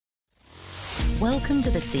Welcome to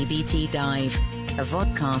the CBT Dive, a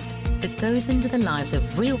vodcast that goes into the lives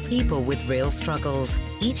of real people with real struggles.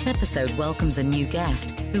 Each episode welcomes a new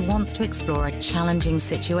guest who wants to explore a challenging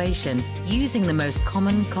situation using the most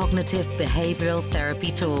common cognitive behavioral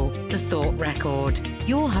therapy tool, the thought record.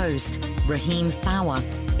 Your host, Raheem Thawa,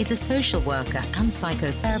 is a social worker and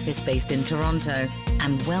psychotherapist based in Toronto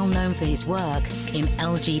and well known for his work in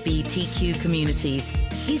LGBTQ communities.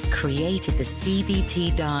 He's created the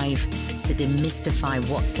CBT Dive to demystify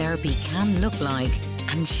what therapy can look like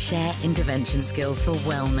and share intervention skills for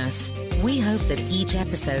wellness. We hope that each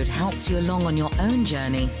episode helps you along on your own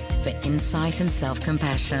journey for insight and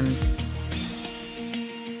self-compassion.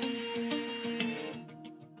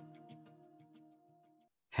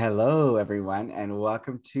 Hello, everyone, and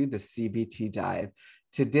welcome to the CBT Dive.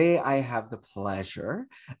 Today, I have the pleasure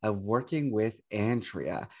of working with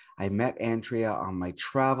Andrea. I met Andrea on my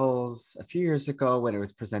travels a few years ago when I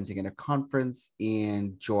was presenting at a conference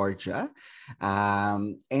in Georgia.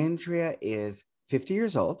 Andrea is 50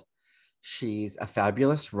 years old. She's a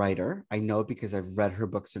fabulous writer. I know because I've read her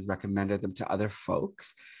books and recommended them to other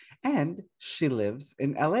folks. And she lives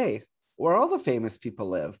in LA, where all the famous people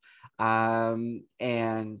live.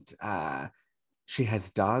 She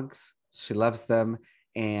has dogs. She loves them.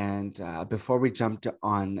 And before we jumped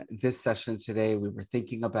on this session today, we were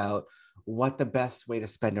thinking about what the best way to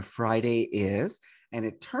spend a Friday is. And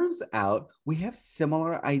it turns out we have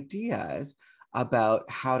similar ideas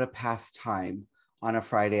about how to pass time on a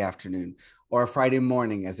Friday afternoon or a Friday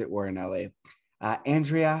morning, as it were in LA.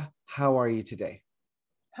 Andrea, how are you today?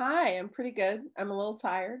 Hi, I'm pretty good. I'm a little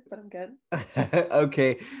tired, but I'm good.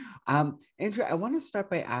 Okay. Andrea, I want to start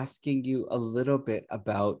by asking you a little bit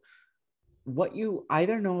about what you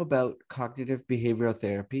either know about cognitive behavioral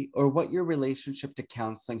therapy or what your relationship to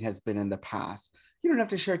counseling has been in the past. You don't have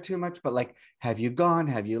to share too much, but like, have you gone?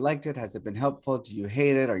 Have you liked it? Has it been helpful? Do you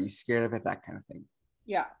hate it? Are you scared of it? That kind of thing.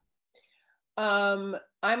 Yeah. I'm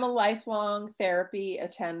a lifelong therapy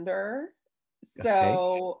attender. So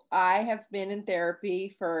okay. I have been in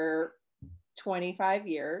therapy for 25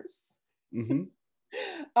 years. Mm-hmm.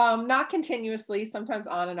 Not continuously, sometimes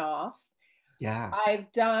on and off. Yeah.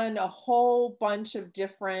 I've done a whole bunch of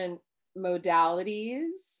different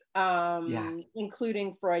modalities,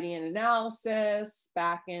 including Freudian analysis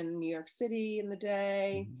back in New York City in the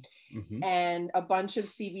day, and a bunch of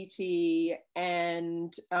CBT,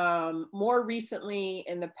 and more recently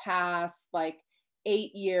in the past, like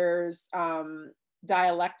 8 years,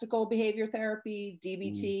 dialectical behavior therapy,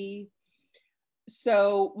 DBT.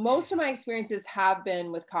 So most of my experiences have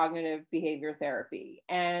been with cognitive behavior therapy.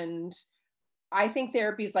 And I think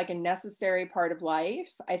therapy is like a necessary part of life.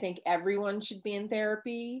 I think everyone should be in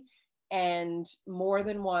therapy. And more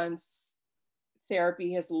than once,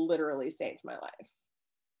 therapy has literally saved my life.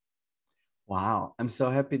 Wow. I'm so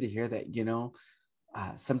happy to hear that.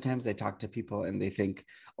 Sometimes I talk to people and they think,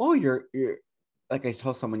 oh, you're like I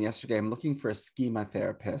told someone yesterday, I'm looking for a schema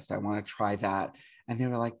therapist. I want to try that. And they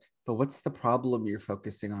were like, but what's the problem you're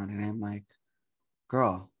focusing on? And I'm like,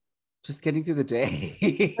 girl, just getting through the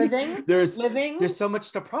day. Living. There's so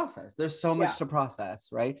much to process. There's so much to process,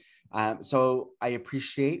 right? So I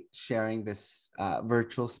appreciate sharing this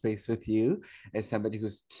virtual space with you as somebody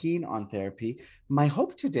who's keen on therapy. My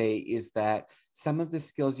hope today is that some of the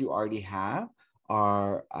skills you already have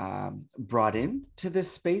are brought in to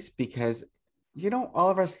this space because all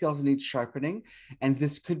of our skills need sharpening, and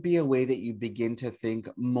this could be a way that you begin to think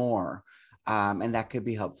more, and that could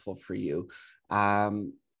be helpful for you.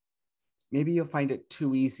 Maybe you'll find it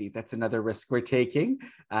too easy. That's another risk we're taking.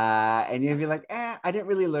 And you'll be like, I didn't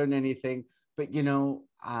really learn anything. But,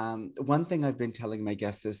 one thing I've been telling my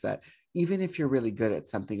guests is that even if you're really good at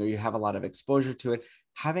something or you have a lot of exposure to it,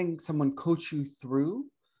 having someone coach you through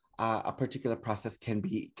a particular process can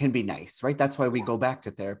be nice, right? That's why we go back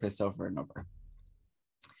to therapists over and over.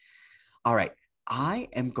 All right. I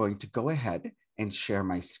am going to go ahead and share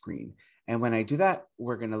my screen. And when I do that,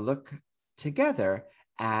 we're going to look together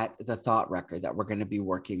at the thought record that we're going to be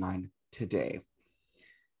working on today.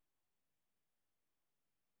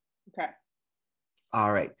 Okay.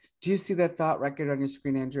 All right. Do you see that thought record on your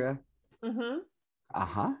screen, Andrea? Mm-hmm.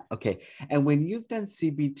 Uh-huh. Okay. And when you've done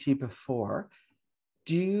CBT before,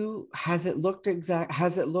 has it looked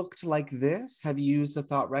like this? Have you used a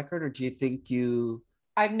thought record, or do you think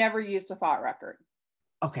I've never used a thought record.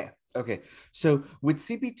 Okay. So with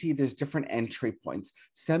CBT, there's different entry points.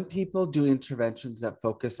 Some people do interventions that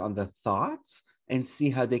focus on the thoughts and see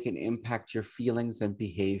how they can impact your feelings and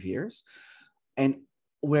behaviors. And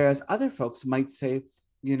whereas other folks might say,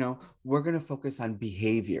 you know, we're going to focus on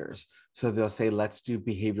behaviors. So they'll say, let's do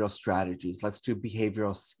behavioral strategies, let's do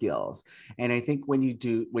behavioral skills. And I think when you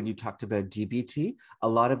talked about DBT, a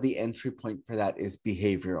lot of the entry point for that is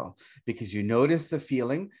behavioral, because you notice a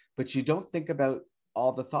feeling, but you don't think about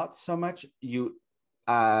all the thoughts so much. You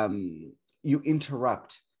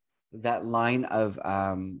interrupt that line of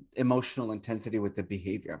emotional intensity with the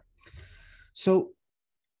behavior. So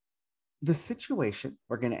the situation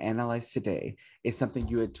we're going to analyze today is something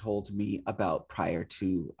you had told me about prior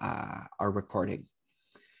to our recording.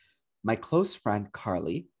 My close friend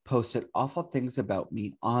Carly posted awful things about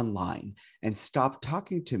me online and stopped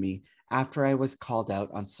talking to me after I was called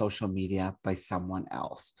out on social media by someone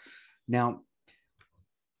else. Now,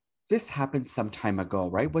 this happened some time ago,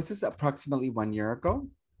 right? Was this approximately 1 year ago?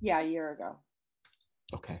 Yeah, a year ago.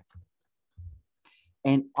 Okay.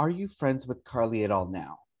 And are you friends with Carly at all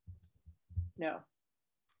now? No.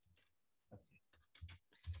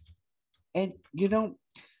 And, you know,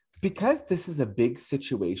 because this is a big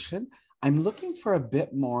situation, I'm looking for a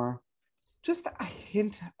bit more, just a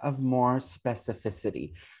hint of more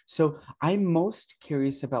specificity. So I'm most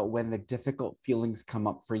curious about when the difficult feelings come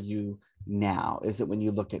up for you now. Is it when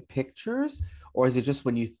you look at pictures, or is it just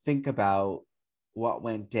when you think about what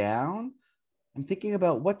went down? I'm thinking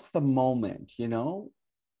about what's the moment, you know,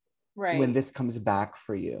 when Right. this comes back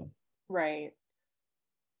for you. Right.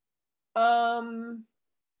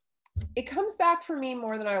 It comes back for me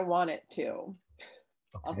more than I want it to. Okay.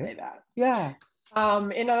 I'll say that. Yeah.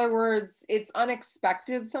 In other words, it's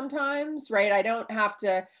unexpected sometimes, right? I don't have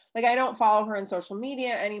to, like, I don't follow her on social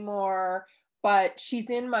media anymore, but she's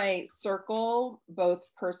in my circle, both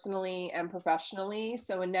personally and professionally.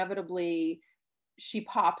 So inevitably, she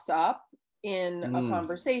pops up in a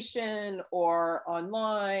conversation or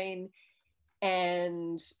online,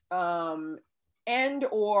 and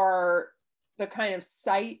or the kind of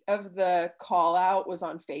site of the call out was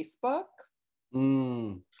on Facebook.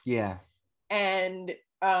 Yeah. And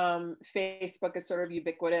Facebook is sort of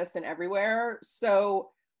ubiquitous and everywhere.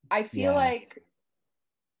 So I feel like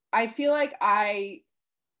I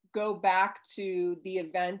go back to the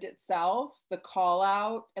event itself, the call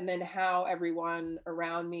out, and then how everyone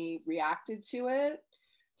around me reacted to it.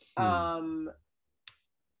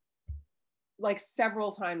 Like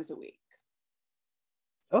several times a week.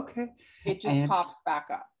 Okay. It just pops back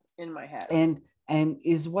up in my head. And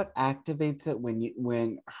is what activates it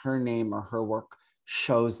when her name or her work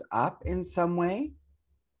shows up in some way?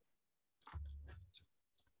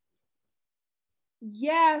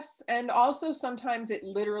 Yes, and also sometimes it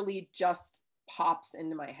literally just pops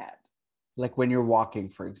into my head. Like when you're walking,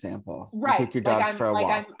 for example, right? You take your like dogs I'm for a like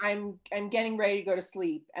walk. I'm getting ready to go to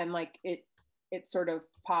sleep, and like it sort of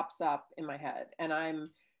pops up in my head, and I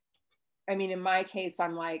mean, in my case,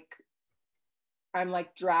 I'm like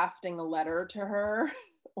drafting a letter to her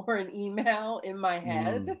or an email in my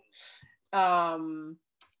head.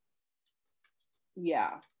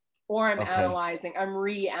 Yeah. Or I'm reanalyzing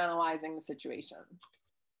the situation.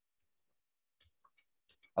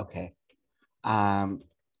 Okay.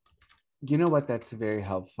 You know what? That's very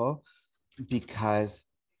helpful, because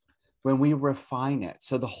when we refine it,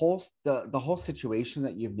 so the whole situation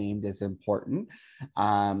that you've named is important,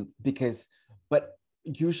 because, but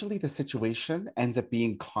usually the situation ends up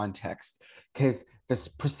being context, because this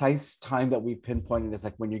precise time that we've pinpointed is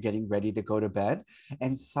like when you're getting ready to go to bed,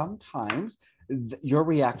 and sometimes your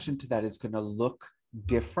reaction to that is going to look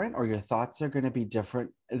different, or your thoughts are going to be different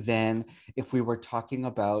than if we were talking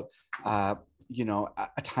about a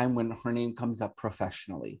time when her name comes up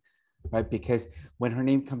professionally, right? Because when her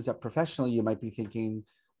name comes up professionally, you might be thinking,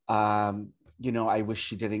 I wish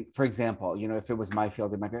she didn't, for example, if it was my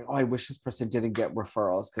field, it might be, oh, I wish this person didn't get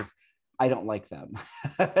referrals because I don't like them,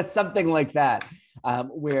 something like that.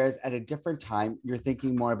 Whereas at a different time, you're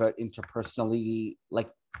thinking more about interpersonally, like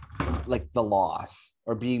the loss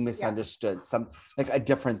or being misunderstood. Yeah. Some like a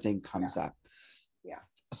different thing comes up. Yeah.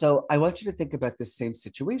 So I want you to think about the same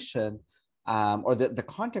situation, or the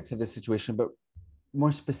context of this situation, but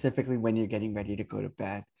more specifically when you're getting ready to go to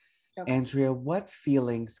bed. Okay. Andrea, what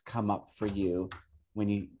feelings come up for you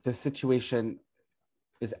when the situation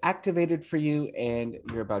is activated for you and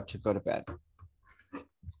you're about to go to bed?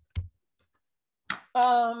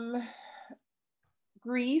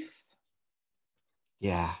 Grief.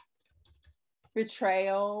 Yeah.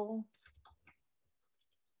 Betrayal.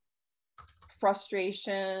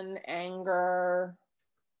 Frustration, anger,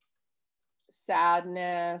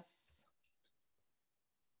 sadness,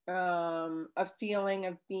 a feeling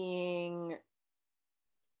of being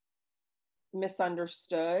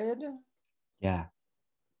misunderstood. Yeah.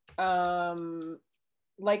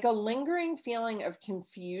 like a lingering feeling of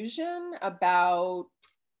confusion about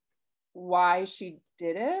why she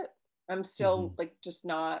did it. I'm still like just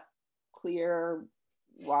not clear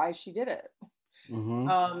why she did it.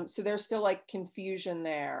 So there's still like confusion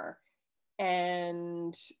there.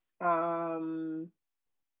 And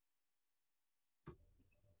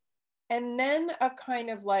then a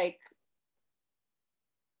kind of like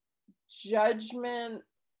judgment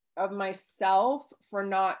of myself for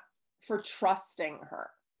trusting her.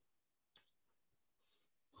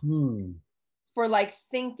 For like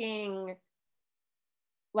thinking,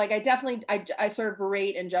 like I sort of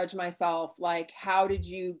berate and judge myself, like, how did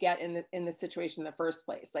you get in the situation in the first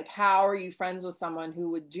place? Like, how are you friends with someone who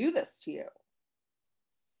would do this to you?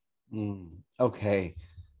 Okay.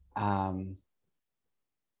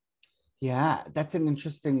 Yeah, that's an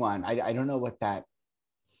interesting one. I don't know what that,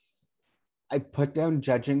 I put down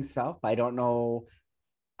judging self. I don't know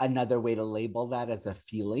another way to label that as a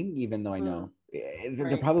feeling, even though I know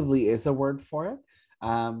there probably is a word for it.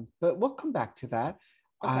 But we'll come back to that.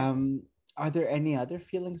 Okay. Are there any other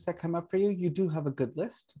feelings that come up for you? You do have a good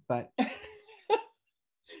list, but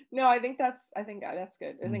no, I think that's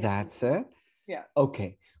good. I think that's it. Yeah.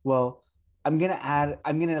 Okay. Well, I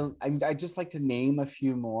just like to name a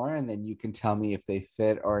few more and then you can tell me if they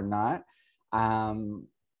fit or not.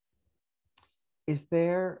 Is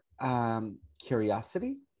there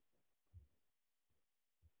curiosity?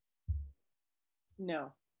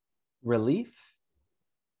 No. Relief?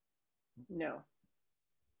 No.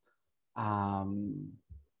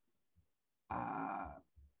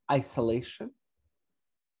 Isolation?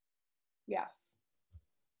 Yes.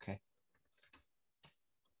 Okay.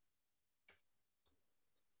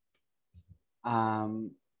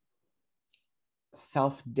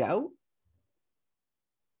 Self-doubt?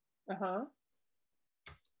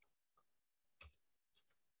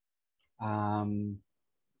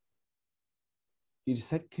 You just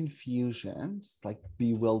said confusion, just like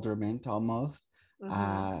bewilderment almost.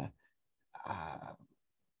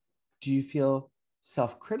 Do you feel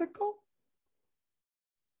self-critical?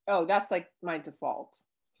 Oh, that's like my default.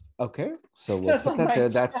 Okay, so we'll put that there.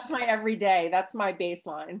 That's my everyday. That's my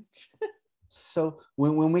baseline. So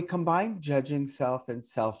when we combine judging self and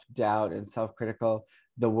self-doubt and self-critical,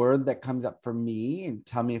 the word that comes up for me, and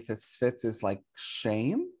tell me if this fits, is like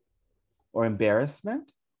shame or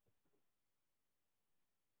embarrassment.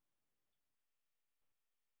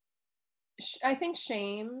 I think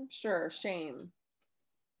shame. Sure, shame.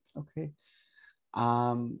 Okay.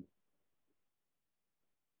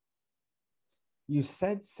 You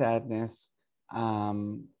said sadness,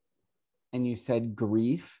 and you said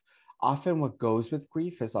grief. Often what goes with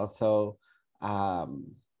grief is also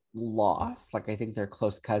loss. Like I think they're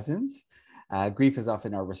close cousins. Grief is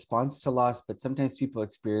often our response to loss, but sometimes people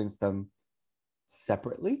experience them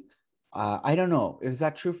separately. I don't know. Is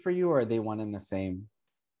that true for you or are they one and the same?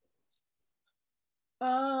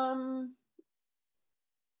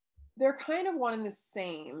 They're kind of one and the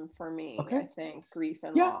same for me, okay. I think grief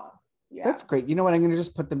and loss. Yeah. That's great. You know what? I'm going to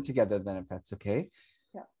just put them together then, if that's okay.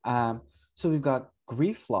 Yeah. So we've got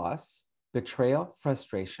grief, loss, betrayal,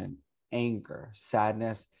 frustration, anger,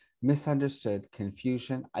 sadness, misunderstood,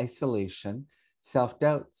 confusion, isolation,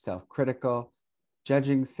 self-doubt, self-critical,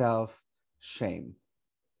 judging self, shame.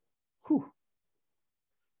 Whew.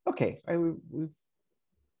 Okay,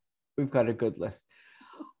 we've got a good list.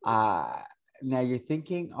 Now you're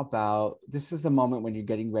thinking about, this is the moment when you're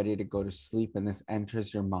getting ready to go to sleep and this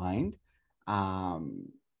enters your mind. I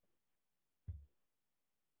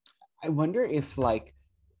wonder if like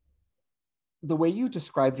the way you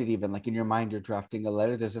described it, even like in your mind, you're drafting a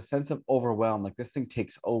letter, there's a sense of overwhelm, like this thing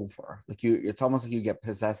takes over, like it's almost like you get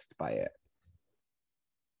possessed by it.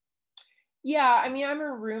 Yeah, I mean, I'm a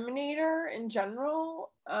ruminator in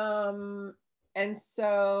general. And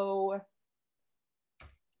so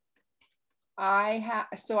I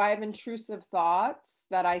have intrusive thoughts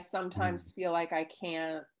that I sometimes feel like I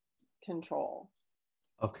can't control.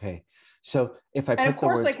 Okay. So if I and of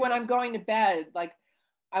course, like when I'm going to bed, like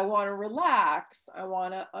I want to relax, I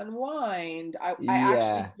want to unwind. I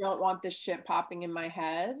actually don't want this shit popping in my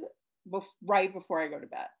head right before I go to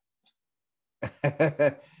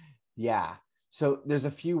bed. Yeah. So there's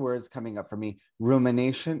a few words coming up for me: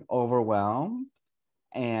 rumination, overwhelm,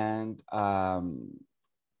 and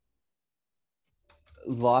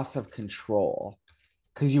loss of control.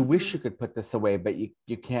 Because you wish you could put this away, but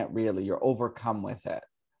you can't really. You're overcome with it.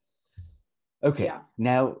 Okay. Yeah.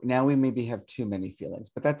 Now we maybe have too many feelings,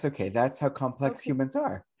 but that's okay. That's how complex humans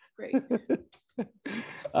are. Great.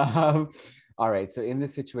 All right. So in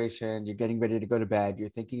this situation, you're getting ready to go to bed. You're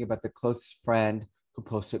thinking about the close friend who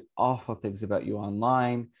posted awful things about you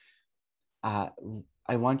online. I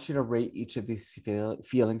want you to rate each of these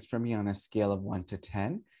feelings for me on a scale of 1 to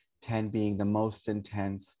 10, 10 being the most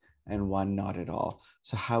intense and 1 not at all.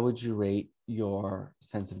 So how would you rate your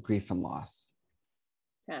sense of grief and loss?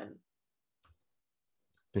 10.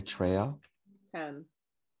 Betrayal? 10.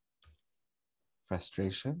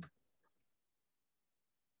 Frustration?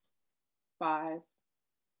 5.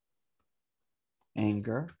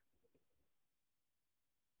 Anger?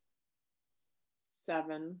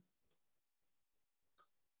 7.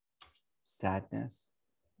 Sadness?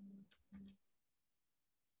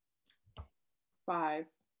 5.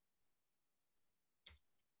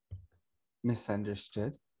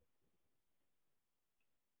 Misunderstood?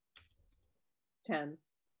 10.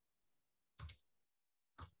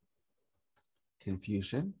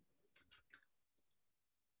 Confusion?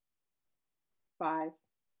 5.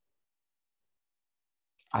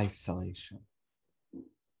 Isolation?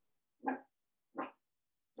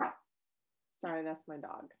 Sorry, that's my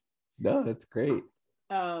dog. No, that's great.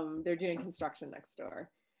 They're doing construction next door.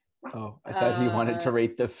 Oh, I thought he wanted to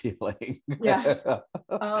rate the feeling. Yeah.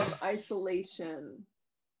 Isolation.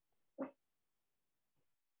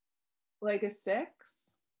 Like a 6.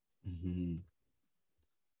 Mm-hmm.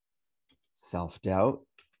 Self-doubt?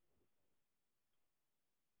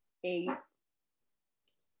 8.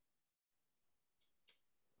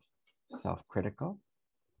 Self-critical?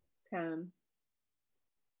 10.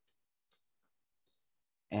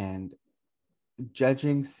 And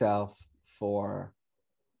judging self for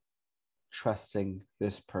trusting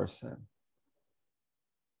this person?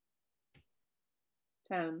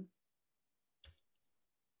 10.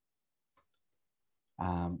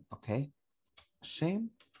 Okay.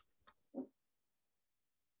 Shame?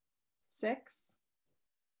 6.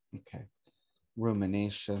 Okay.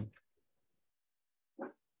 Rumination?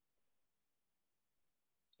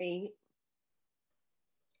 8.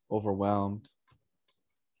 Overwhelmed?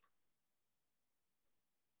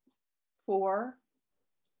 4.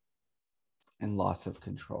 And loss of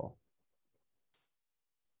control?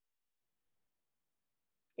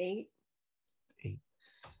 8. 8.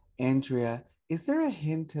 Andrea, is there a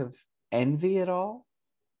hint of envy at all?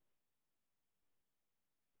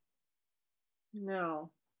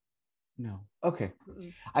 No. No. Okay.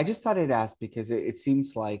 Mm-mm. I just thought I'd ask because it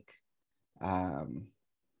seems like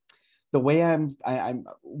the way I'm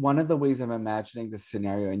one of the ways I'm imagining this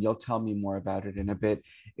scenario, and you'll tell me more about it in a bit,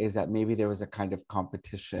 is that maybe there was a kind of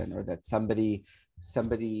competition, or that somebody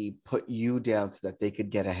put you down so that they could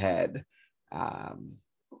get ahead. I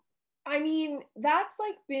mean, that's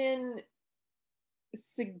like been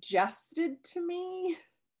suggested to me,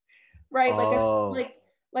 right? Oh.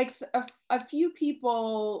 A few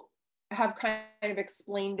people have kind of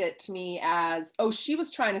explained it to me as, oh, she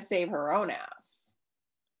was trying to save her own ass.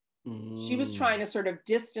 She was trying to sort of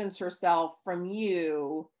distance herself from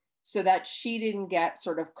you so that she didn't get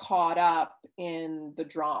sort of caught up in the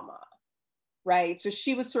drama, right? So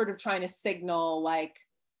she was sort of trying to signal like,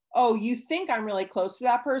 oh, you think I'm really close to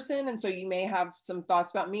that person, and so you may have some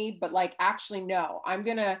thoughts about me, but like, actually, no, I'm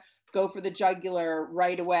going to go for the jugular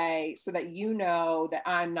right away so that you know that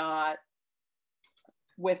I'm not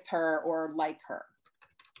with her or like her.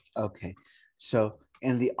 Okay. So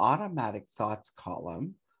in the automatic thoughts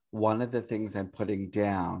column, one of the things I'm putting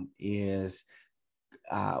down is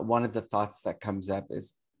one of the thoughts that comes up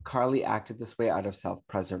is Carly acted this way out of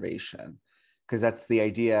self-preservation, because that's the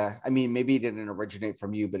idea. I mean, maybe it didn't originate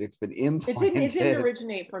from you, but it's been implanted. It didn't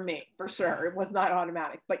originate from me, for sure. It was not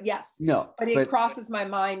automatic, but yes. No, but it crosses my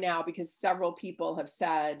mind now because several people have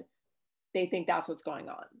said they think that's what's going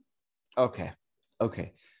on. Okay.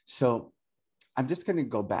 So I'm just going to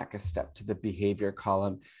go back a step to the behavior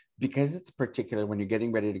column, because it's particular when you're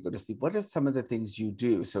getting ready to go to sleep. What are some of the things you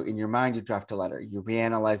do? So in your mind, you draft a letter, you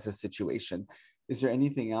reanalyze the situation. Is there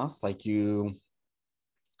anything else, like you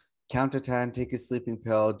count to 10, take a sleeping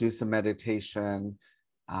pill, do some meditation,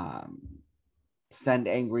 you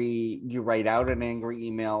write out an angry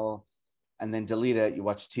email and then delete it, you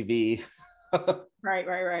watch TV? Right.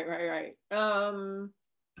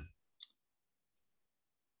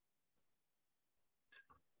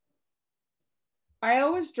 I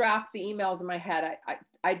always draft the emails in my head.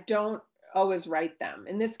 I don't always write them.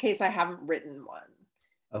 In this case, I haven't written one.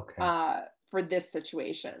 Okay. For this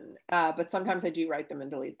situation, but sometimes I do write them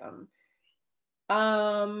and delete them.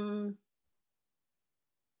 I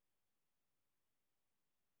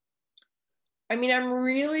mean, I'm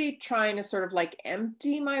really trying to sort of like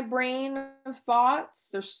empty my brain of thoughts.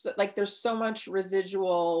 There's so much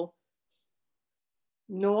residual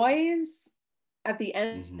noise at the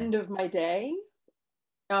end of my day.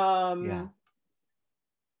 Yeah.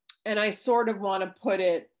 And I sort of want to put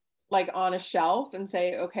it like on a shelf and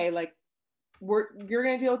say, okay, like you're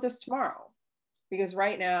going to deal with this tomorrow, because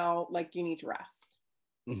right now, like, you need to rest.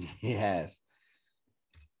 Yes.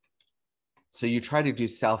 So you try to do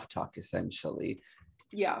self-talk essentially.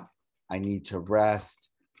 Yeah. I need to rest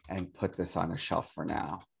and put this on a shelf for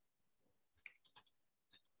now.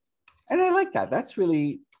 And I like that. That's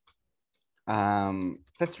really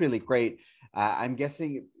great. I'm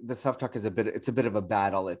guessing the self-talk is it's a bit of a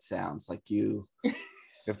battle. It sounds like you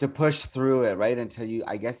have to push through it, right? Until you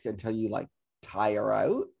like tire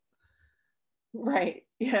out. Right.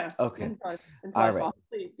 Yeah. Okay. Until All I right. fall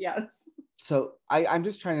asleep. Yes. So I'm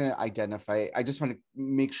just trying to identify, I just want to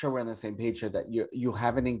make sure we're on the same page here, that you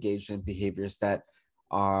haven't engaged in behaviors that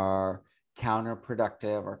are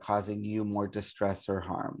counterproductive or causing you more distress or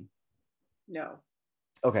harm. No.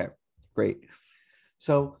 Okay, great.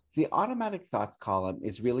 So the automatic thoughts column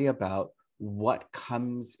is really about what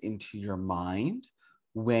comes into your mind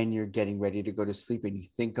when you're getting ready to go to sleep and you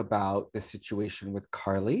think about the situation with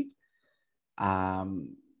Carly.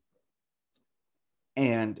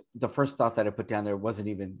 And the first thought that I put down there wasn't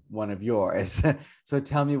even one of yours. So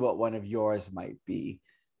tell me what one of yours might be.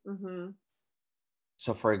 Mm-hmm.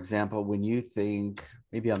 So for example, when you think,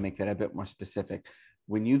 maybe I'll make that a bit more specific.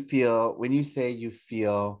 When you say you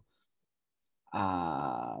feel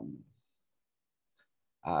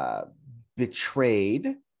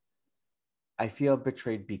betrayed, I feel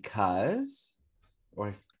betrayed because,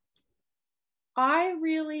 or I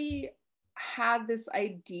really had this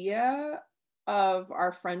idea of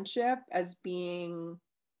our friendship as being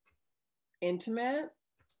intimate,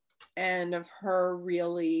 and of her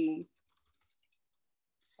really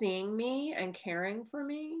seeing me and caring for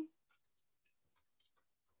me.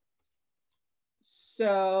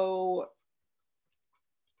 So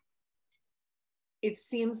it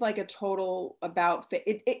seems like a total about fit.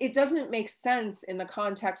 It doesn't make sense in the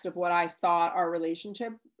context of what I thought our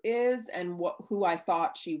relationship is and who I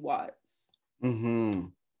thought she was. mm-hmm.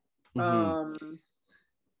 Mm-hmm.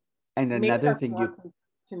 And Maybe another that's thing more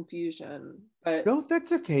confusion, but no,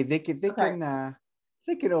 that's okay. They okay. can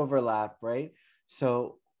overlap, right?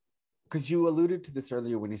 So because you alluded to this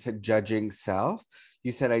earlier when you said judging self,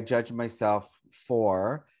 you said I judge myself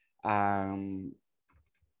for For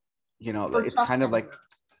it's kind of trusting like her.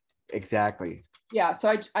 exactly. Yeah,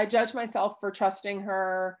 so I judge myself for trusting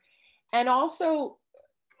her, and also,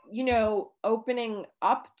 opening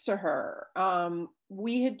up to her.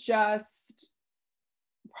 We had just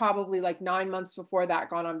probably like 9 months before that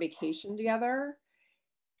gone on vacation together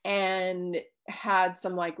and had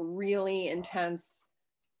some like really intense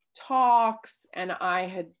talks, and I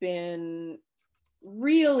had been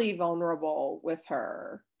really vulnerable with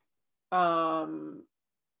her,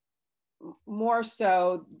 more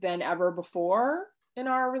so than ever before in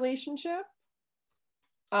our relationship.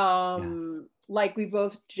 Like we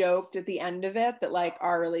both joked at the end of it that like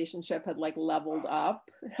our relationship had like leveled up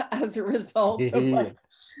as a result of like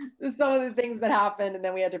some of the things that happened, and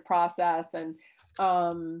then we had to process. And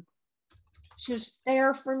she was just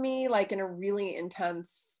there for me like in a really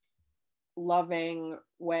intense, loving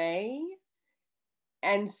way.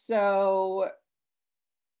 And so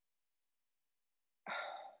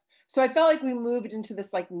I felt like we moved into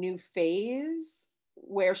this like new phase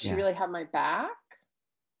where she really had my back.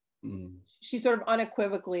 She sort of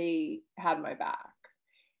unequivocally had my back.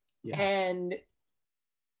 Yeah. And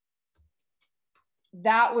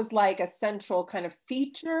that was like a central kind of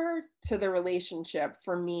feature to the relationship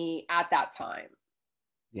for me at that time.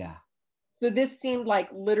 Yeah. So this seemed like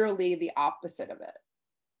literally the opposite of it.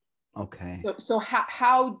 Okay. So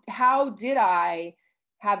how did I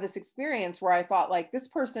have this experience where I thought like this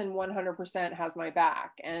person 100% has my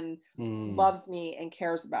back and loves me and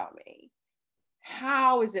cares about me?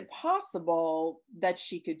 How is it possible that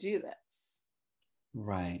she could do this?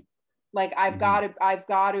 Right. Like I've got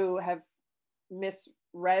to have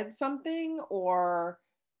misread something or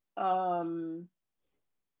read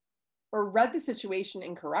the situation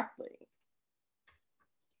incorrectly.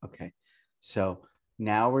 Okay. So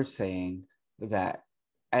now we're saying that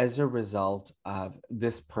as a result of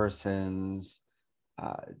this person's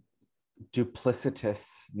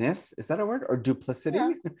duplicitousness, is that a word, or duplicity?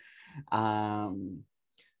 Yeah.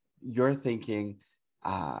 You're thinking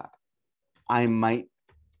I might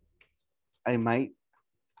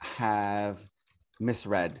have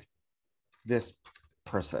misread this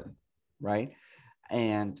person, right?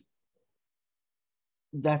 And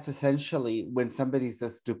that's essentially when somebody's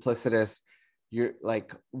this duplicitous, you're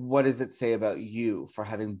like, what does it say about you for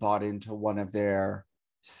having bought into one of their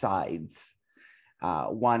sides?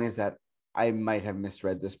 One is that I might have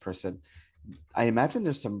misread this person. I imagine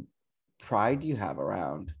there's some pride you have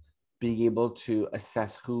around being able to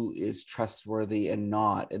assess who is trustworthy and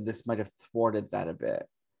not. And this might have thwarted that a bit.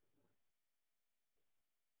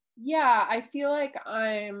 Yeah, I feel like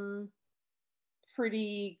I'm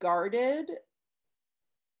pretty guarded.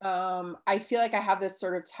 I feel like I have this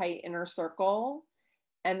sort of tight inner circle,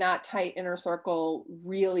 and that tight inner circle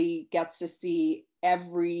really gets to see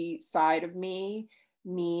every side of me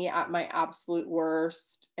at my absolute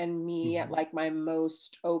worst, and me at like my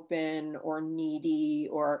most open or needy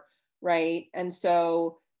or right. And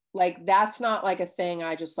so like that's not like a thing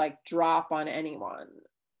I just like drop on anyone.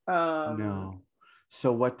 No.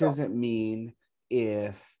 So what does it mean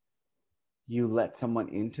if you let someone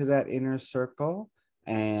into that inner circle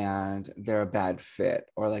and they're a bad fit,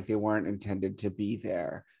 or like they weren't intended to be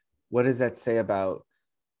there? What does that say about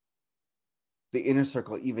the inner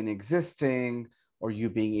circle even existing, or you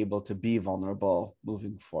being able to be vulnerable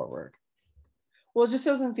moving forward? Well, it just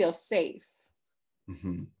doesn't feel safe.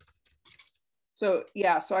 Mm-hmm. So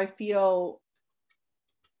yeah, so I feel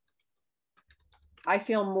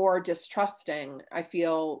more distrusting. I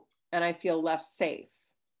feel less safe.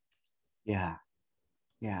 Yeah.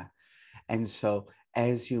 Yeah. And so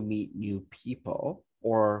as you meet new people,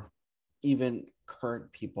 or even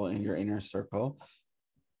current people in your inner circle,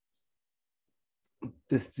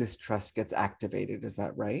 this distrust gets activated. Is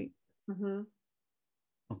that right? Mm-hmm.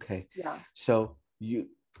 Okay. Yeah. So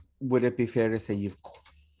would it be fair to say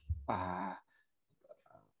uh,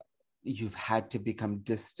 you've had to become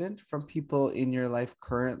distant from people in your life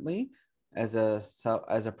currently as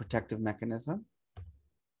a protective mechanism?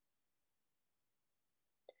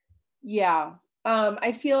 Yeah.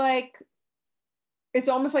 I feel like it's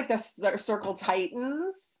almost like the circle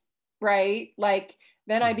tightens, right? Like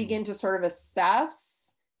then I begin to sort of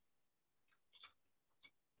assess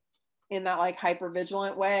in that like hyper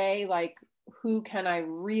vigilant way, like who can I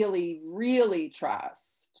really, really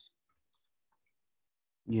trust?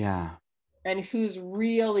 Yeah. And who's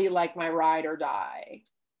really like my ride or die?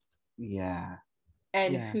 Yeah.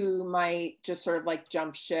 And Yeah. who might just sort of like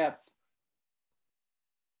jump ship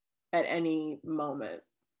at any moment.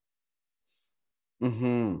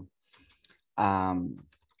 Mm-hmm. Um,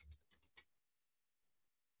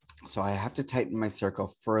 so I have to tighten my circle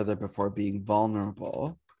further before being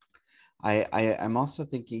vulnerable. I'm also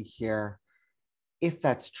thinking here, if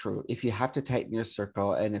that's true, if you have to tighten your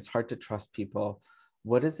circle and it's hard to trust people,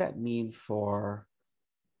 what does that mean for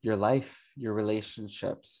your life, your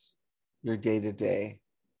relationships, your day to day?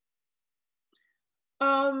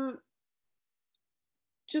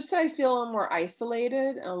 Just I feel more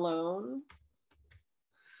isolated and alone.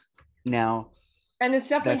 Now, And this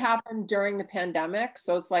definitely happened during the pandemic.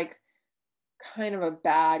 So it's like kind of a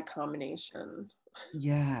bad combination.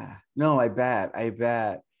 yeah, no, I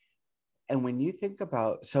bet. And when you think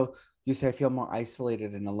about, so you say I feel more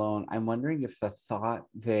isolated and alone, I'm wondering if the thought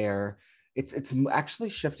there, it's actually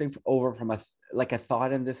shifting over from like a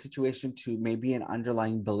thought in this situation to maybe an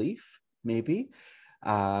underlying belief, maybe,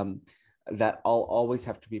 that I'll always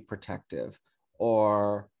have to be protective,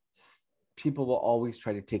 or people will always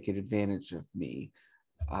try to take advantage of me.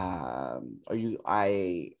 I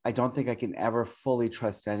don't think I can ever fully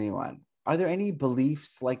trust anyone. Are there any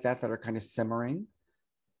beliefs like that that are kind of simmering?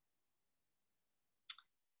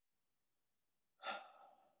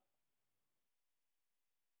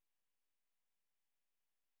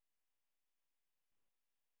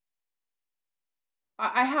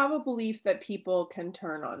 I have a belief that people can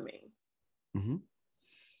turn on me. Mm-hmm.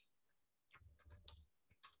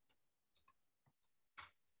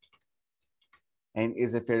 And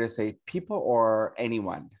is it fair to say people or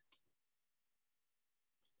anyone?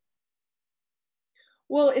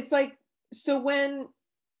 Well, it's like, so when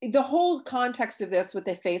the whole context of this with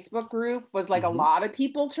the Facebook group was like a lot of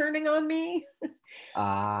people turning on me,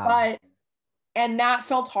 but, and that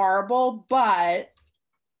felt horrible, but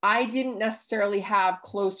I didn't necessarily have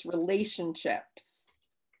close relationships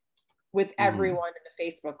with everyone in the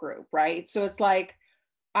Facebook group, right? So it's like,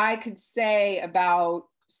 I could say about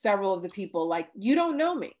several of the people, like, you don't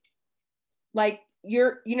know me. Like,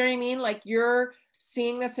 you know what I mean? Like, you're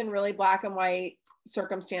seeing this in really black and white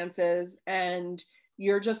circumstances, and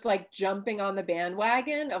you're just like jumping on the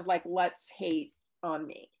bandwagon of like, let's hate on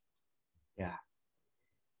me. Yeah.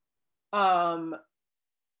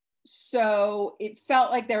 So it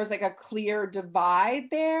felt like there was like a clear divide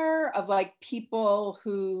there of like people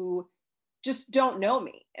who just don't know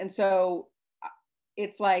me. And so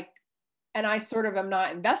it's like, and I sort of am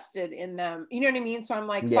not invested in them. You know what I mean? So I'm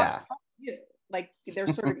like, fuck you. Like they're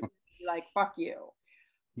sort of like, fuck you.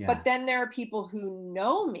 Yeah. But then there are people who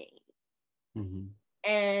know me. Mm-hmm.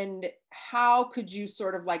 And how could you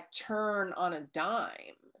sort of like turn on a dime?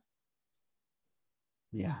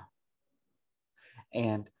 Yeah.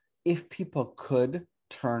 And if people could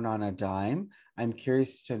turn on a dime, I'm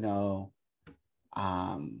curious to know,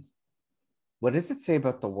 what does it say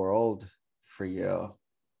about the world for you?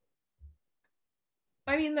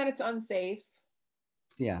 I mean, that it's unsafe.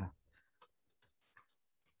 Yeah.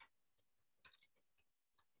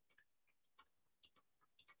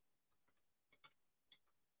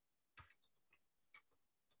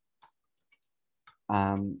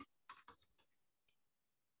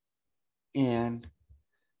 And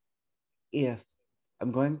if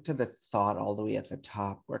I'm going to the thought all the way at the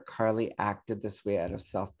top where Carly acted this way out of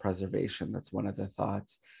self-preservation, that's one of the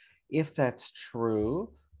thoughts. If that's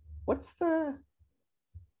true, what's the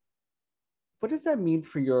what does that mean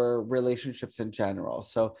for your relationships in general?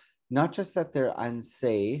 So not just that they're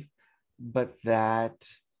unsafe, but that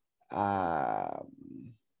I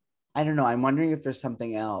don't know. I'm wondering if there's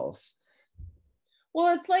something else.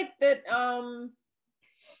 Well, it's like that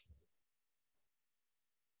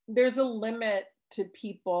there's a limit to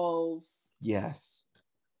people's Yes.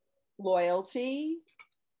 loyalty.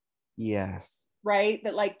 Yes. Right?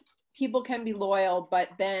 That like people can be loyal, but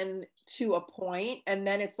then to a point, and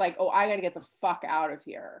then it's like, oh, I got to get the fuck out of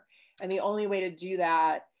here. And the only way to do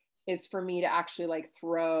that is for me to actually like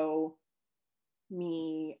throw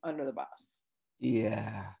me under the bus.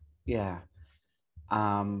 Yeah. Yeah.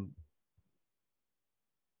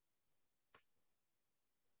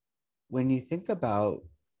 When you think about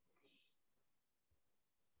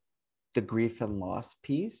the grief and loss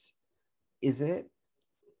piece, is it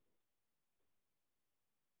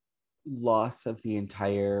loss of the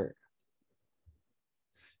entire,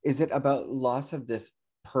 is it about loss of this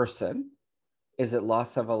person? Is it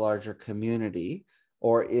loss of a larger community?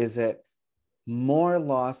 Or is it more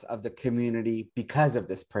loss of the community because of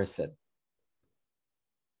this person?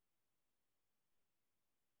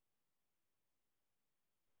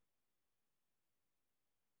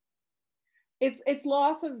 It's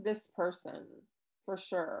loss of this person for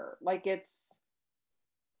sure. Like it's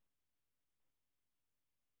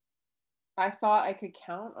I thought I could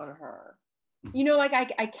count on her. You know, like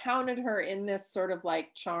I counted her in this sort of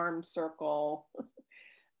like charm circle.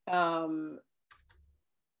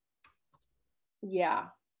 Yeah.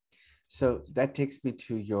 So that takes me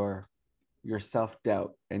to your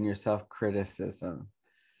self-doubt and your self-criticism.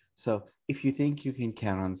 So if you think you can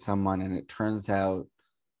count on someone and it turns out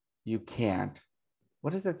you can't,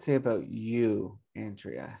 what does that say about you,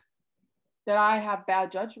 Andrea? That I have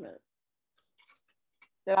bad judgment.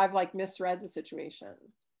 That I've like misread the situation.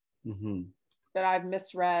 Mm-hmm. That I've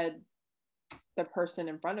misread the person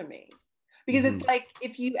in front of me. Because Mm-hmm. it's like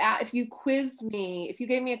if you quizzed me, if you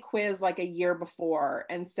gave me a quiz like a year before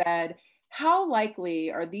and said, how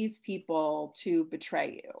likely are these people to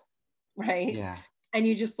betray you? Right? Yeah. And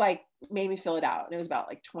you just like made me fill it out. And it was about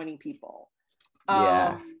like 20 people.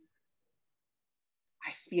 Yeah.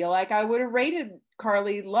 I feel like I would have rated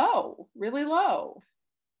Carly low, really low,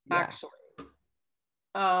 Yeah. actually.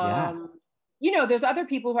 Yeah. You know, there's other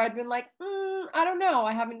people who I'd been like, I don't know,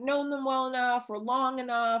 I haven't known them well enough or long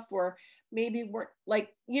enough, or maybe we're like,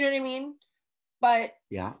 you know what I mean? But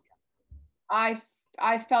Yeah. I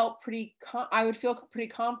felt I would feel pretty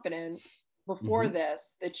confident before Mm-hmm.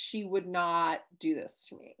 this that she would not do this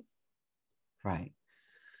to me. Right.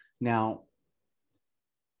 Now,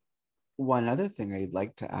 one other thing I'd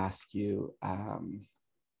like to ask you,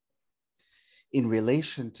 in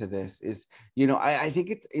relation to this is, you know, I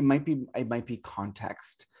think it might be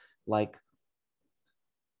context. Like,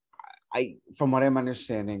 from what I'm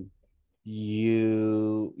understanding,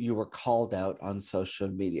 you were called out on social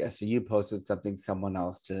media. So you posted something someone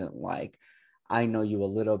else didn't like. I know you a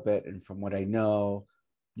little bit, and from what I know,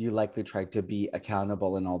 you likely tried to be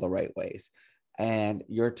accountable in all the right ways. And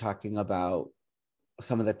you're talking about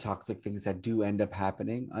some of the toxic things that do end up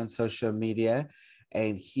happening on social media.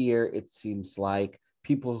 And here it seems like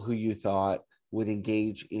people who you thought would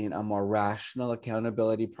engage in a more rational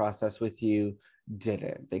accountability process with you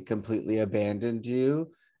didn't. They completely abandoned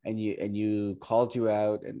you, and you called you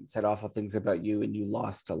out and said awful things about you, and you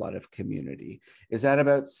lost a lot of community. Is that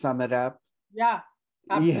about sum it up? Yeah,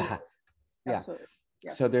 absolutely. Yeah. Yeah. Absolutely.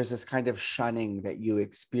 So Yes. there's this kind of shunning that you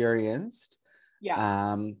experienced. Yes.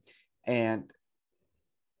 And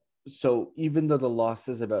so even though the loss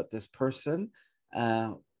is about this person,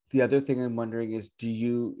 uh, the other thing I'm wondering is,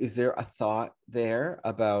 is there a thought there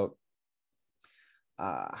about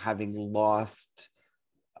having lost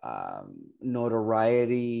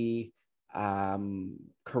notoriety,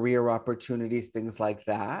 career opportunities, things like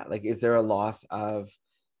that? Like, is there a loss of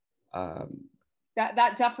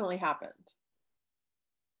That definitely happened.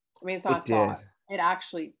 I mean, it's not It did. thought. It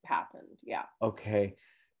actually happened. Yeah. Okay.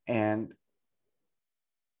 And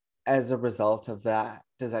as a result of that,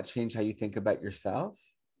 does that change how you think about yourself?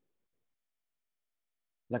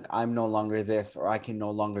 Like, I'm no longer this, or I can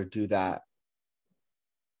no longer do that.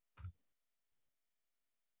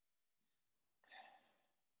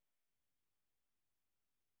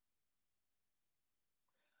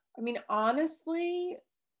 I mean, honestly,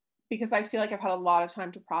 because I feel like I've had a lot of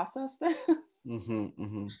time to process this. Mm-hmm,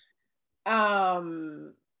 mm-hmm.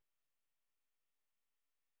 Um,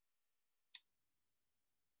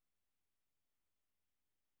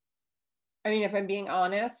 I mean, if I'm being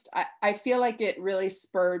honest, I feel like it really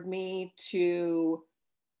spurred me to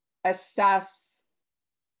assess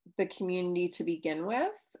the community to begin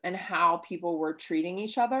with and how people were treating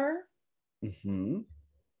each other. Mm-hmm.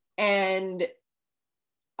 And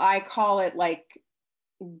I call it like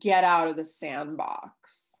get out of the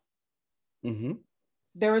sandbox. Mm-hmm.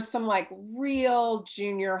 There was some like real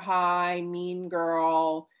junior high mean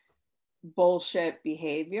girl bullshit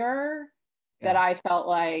behavior that Yeah. I felt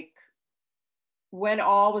like when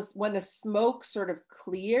the smoke sort of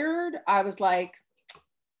cleared, I was like,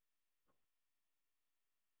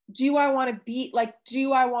 do I want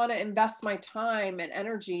to invest my time and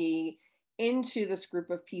energy into this group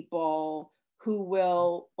of people who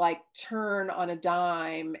will like turn on a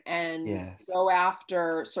dime and Yes. go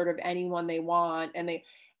after sort of anyone they want,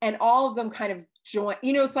 and all of them kind of join,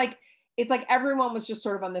 it's like everyone was just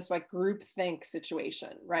sort of on this like group think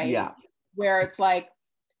situation, right? Yeah. Where it's like,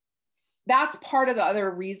 that's part of the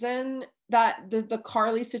other reason that the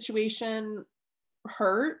Carly situation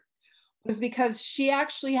hurt, was because she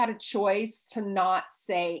actually had a choice to not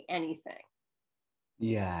say anything. So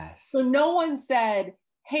Yes. no one said,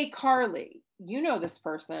 hey, Carly, you know this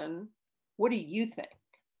person. What do you think?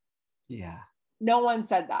 Yeah. No one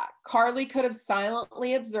said that. Carly could have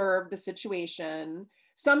silently observed the situation.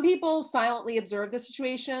 Some people silently observed the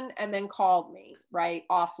situation and then called me, right?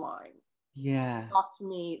 Offline. Yeah. Talked to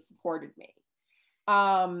me, supported me.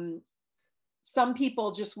 Some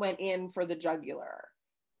people just went in for the jugular.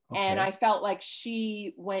 And Okay. I felt like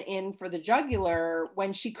she went in for the jugular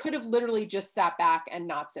when she could have literally just sat back and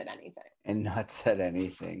not said anything. And not said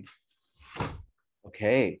anything.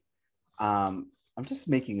 Okay. I'm just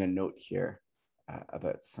making a note here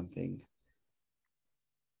about something.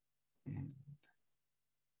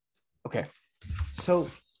 Okay. So,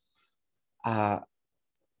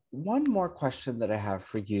 one more question that I have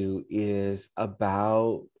for you is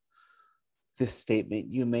about this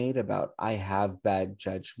statement you made about I have bad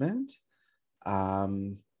judgment.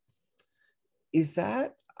 Um, is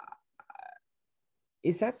that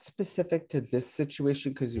specific to this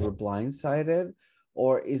situation because you were blindsided,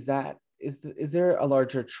 or is there a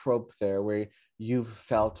larger trope there where you've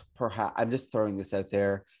felt, perhaps, I'm just throwing this out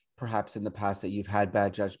there, perhaps in the past, that you've had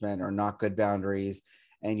bad judgment or not good boundaries,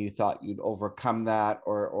 and you thought you'd overcome that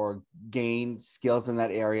or gain skills in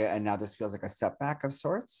that area, and now this feels like a setback of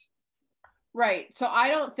sorts? Right. So I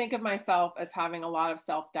don't think of myself as having a lot of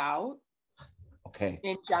self-doubt Okay.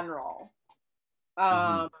 in general.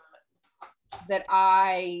 Mm-hmm. That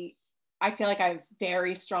I feel like I have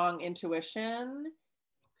very strong intuition.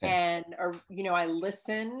 Okay. And I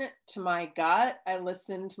listen to my gut, I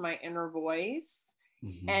listen to my inner voice,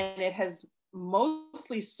 Mm-hmm. and it has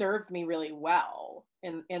mostly served me really well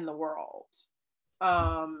in the world.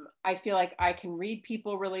 I feel like I can read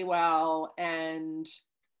people really well, and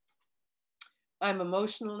I'm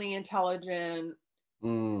emotionally intelligent,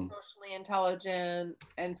 socially intelligent,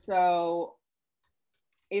 and so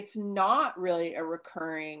it's not really a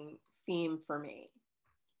recurring theme for me.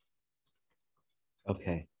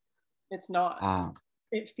 Okay. It's not.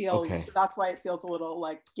 It feels, Okay. that's why it feels a little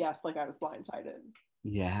like, yes, like I was blindsided.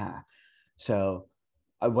 Yeah. So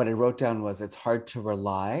what I wrote down was, it's hard to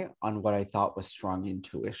rely on what I thought was strong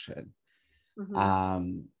intuition.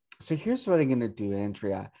 Mm-hmm. So here's what I'm going to do,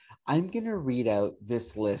 Andrea. I'm going to read out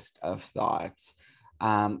this list of thoughts.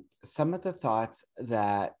 Some of the thoughts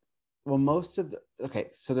that,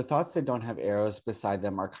 so the thoughts that don't have arrows beside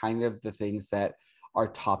them are kind of the things that are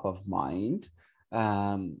top of mind.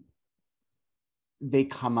 They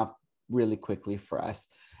come up really quickly for us.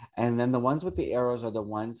 And then the ones with the arrows are the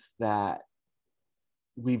ones that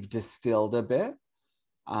we've distilled a bit.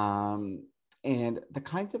 And the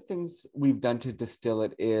kinds of things we've done to distill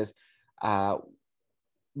it is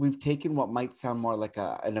we've taken what might sound more like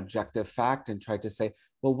an objective fact and tried to say,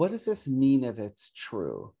 well, what does this mean if it's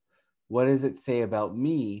true? What does it say about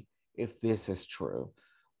me if this is true?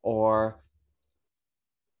 Or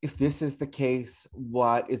if this is the case,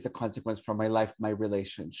 what is the consequence for my life, my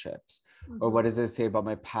relationships? Or what does it say about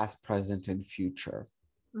my past, present, and future?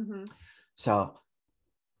 So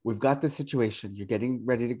we've got this situation. You're getting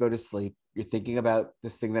ready to go to sleep. You're thinking about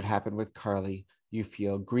this thing that happened with Carly. You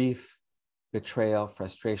feel grief, betrayal,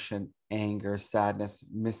 frustration, anger, sadness,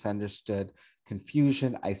 misunderstood,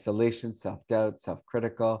 confusion, isolation, self-doubt,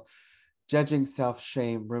 self-critical, judging,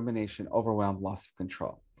 self-shame, rumination, overwhelm, loss of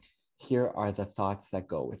control. Here are the thoughts that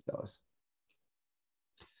go with those.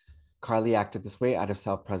 Carly acted this way out of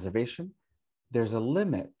self-preservation. There's a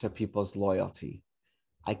limit to people's loyalty.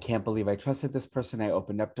 I can't believe I trusted this person. I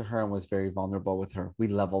opened up to her and was very vulnerable with her. We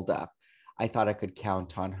leveled up. I thought I could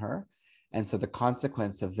count on her. And so the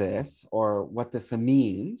consequence of this, or what this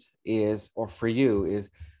means is, or for you, is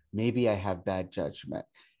maybe I have bad judgment.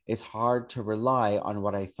 It's hard to rely on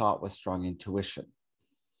what I thought was strong intuition.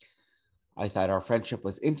 I thought our friendship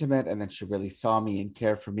was intimate, and then she really saw me and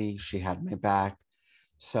cared for me. She had my back.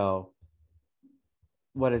 So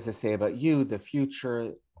what does it say about you, the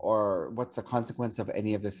future, or what's the consequence of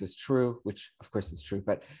any of this is true, which of course is true,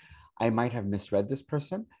 but I might have misread this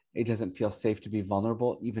person. It doesn't feel safe to be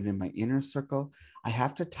vulnerable, even in my inner circle. I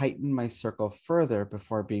have to tighten my circle further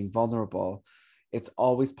before being vulnerable. It's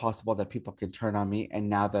always possible that people can turn on me, and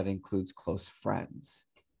now that includes close friends.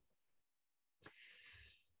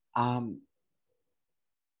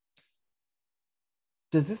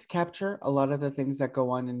 Does this capture a lot of the things that go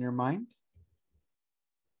on in your mind?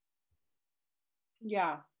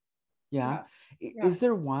 Yeah. Yeah. Is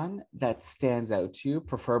there one that stands out to you,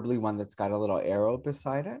 preferably one that's got a little arrow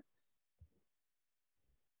beside it?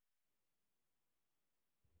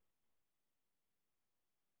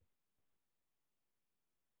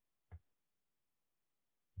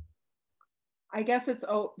 I guess it's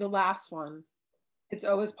the last one. It's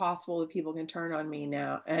always possible that people can turn on me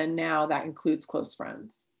now, and now that includes close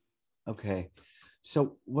friends. Okay.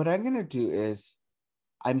 So what I'm going to do is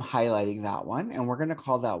I'm highlighting that one, and we're going to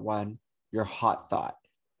call that one your hot thought.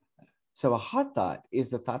 So a hot thought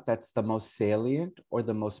is the thought that's the most salient or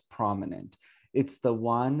the most prominent. It's the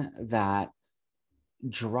one that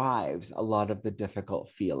drives a lot of the difficult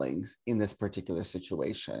feelings in this particular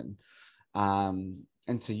situation. And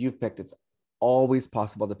so you've picked, it's always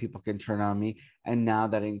possible that people can turn on me, and now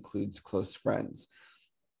that includes close friends.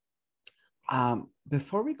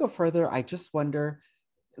 Before we go further, I just wonder,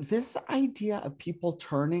 this idea of people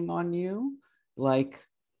turning on you, like,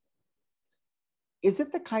 is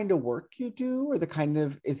it the kind of work you do, or the kind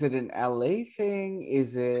of, is it an LA thing?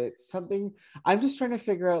 Is it something? I'm just trying to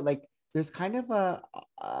figure out, like, there's kind of a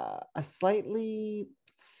slightly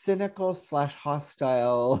cynical /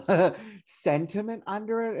 hostile sentiment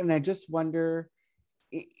under it. And I just wonder,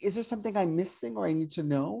 is there something I'm missing or I need to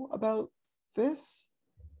know about this?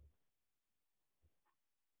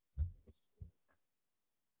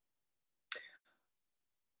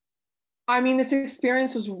 I mean, this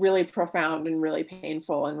experience was really profound and really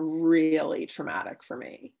painful and really traumatic for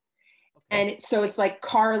me. Okay. And so it's like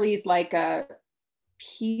Carly's like a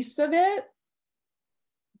piece of it,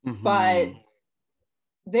 but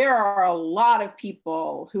there are a lot of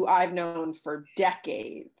people who I've known for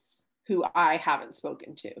decades who I haven't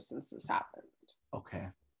spoken to since this happened. Okay.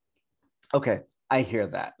 Okay. I hear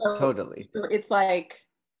that. Totally. So it's like,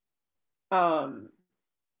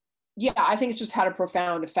 yeah, I think it's just had a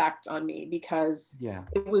profound effect on me because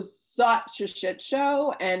it was such a shit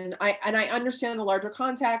show. And I understand the larger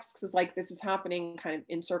context, because like this is happening kind of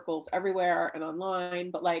in circles everywhere and online,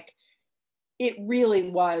 but like it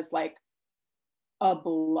really was like a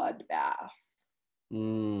bloodbath.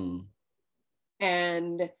 And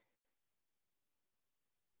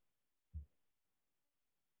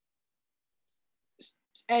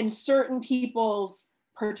certain people's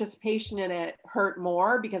participation in it hurt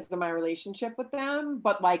more because of my relationship with them,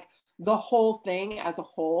 but like the whole thing as a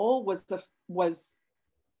whole was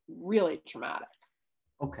really traumatic.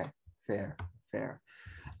 Okay, fair.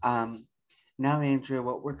 Now, Andrea,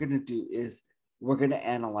 what we're going to do is we're going to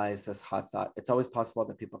analyze this hot thought. It's always possible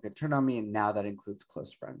that people can turn on me, and now that includes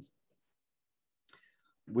close friends.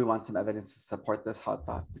 We want some evidence to support this hot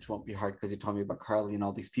thought, which won't be hard because you told me about Carly and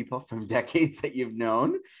all these people from decades that you've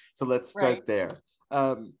known. So let's start there.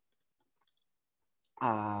 I'm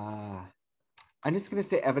just going to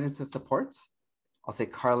say evidence that supports. I'll say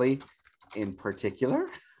Carly in particular.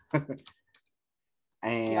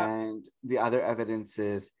 And the other evidence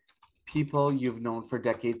is people you've known for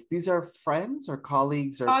decades. These are friends or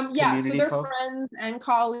colleagues or community so they're folk? Friends and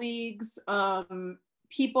colleagues,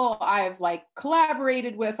 people I've like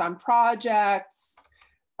collaborated with on projects,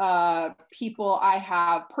 people I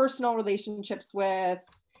have personal relationships with,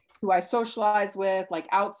 who I socialize with, like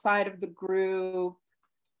outside of the group,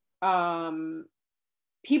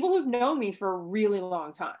 people who've known me for a really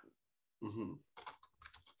long time. Mm-hmm.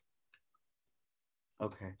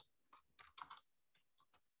 Okay.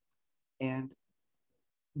 And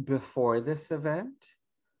before this event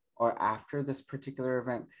or after this particular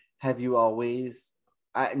event, have you always,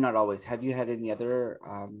 not always, have you had any other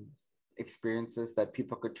experiences that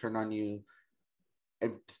people could turn on you,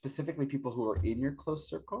 and specifically people who are in your close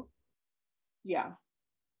circle? Yeah.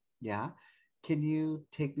 Yeah. Can you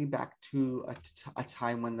take me back to a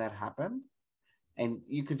time when that happened? And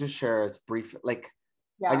you could just share as brief, like,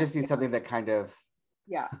 Yeah. I just need something that kind of.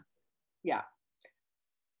 Yeah. Yeah.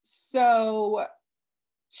 So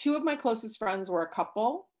two of my closest friends were a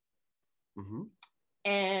couple. Mm-hmm.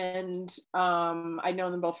 And I'd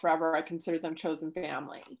known them both forever. I considered them chosen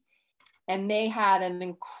family. And they had an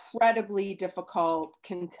incredibly difficult,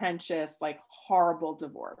 contentious, like horrible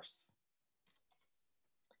divorce.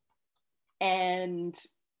 And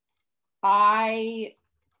I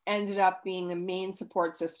ended up being the main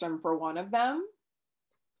support system for one of them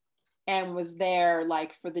and was there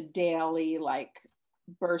like for the daily, like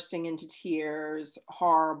bursting into tears,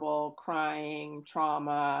 horrible, crying,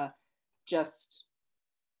 trauma, just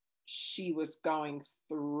she was going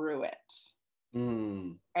through it.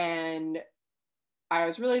 And I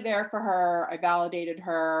was really there for her. I validated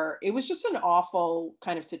her. It was just an awful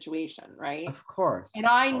kind of situation, right? Of course. And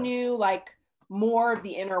I knew like more of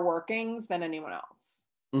the inner workings than anyone else.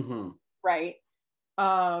 Mm-hmm. Right.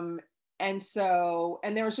 And so,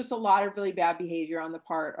 and there was just a lot of really bad behavior on the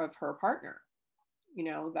part of her partner, you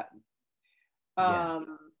know, that,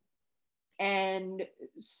 and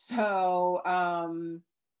so,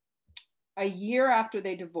 a year after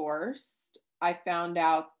they divorced, I found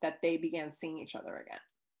out that they began seeing each other again.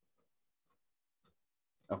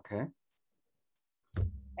 Okay.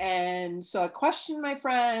 And so I questioned my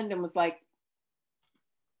friend and was like,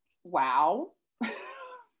 wow,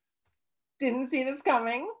 didn't see this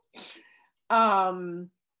coming. And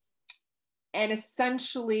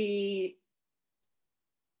essentially,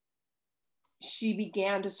 she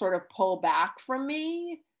began to sort of pull back from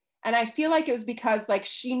me. And I feel like it was because like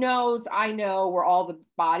she knows I know where all the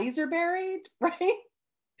bodies are buried, right?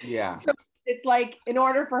 Yeah. So it's like in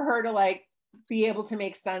order for her to like be able to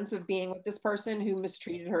make sense of being with this person who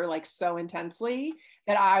mistreated her like so intensely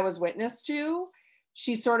that I was witness to,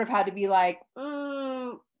 she sort of had to be like,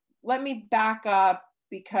 let me back up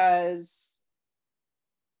because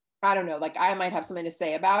I don't know, like I might have something to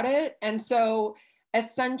say about it. And so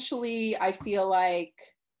essentially, I feel like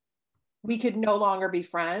we could no longer be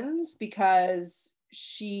friends because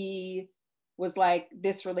she was like,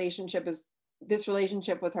 this relationship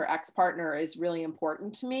with her ex-partner is really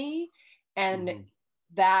important to me. And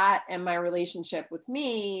that and my relationship with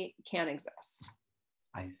me can't exist.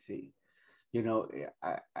 I see. You know,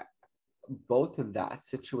 both of that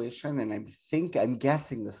situation, and I'm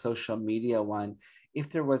guessing the social media one,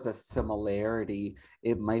 if there was a similarity,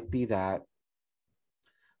 it might be that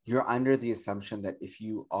you're under the assumption that if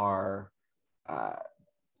you are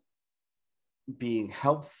being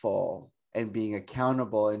helpful and being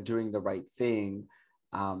accountable and doing the right thing,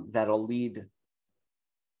 that'll lead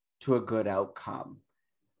to a good outcome.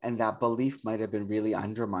 And that belief might have been really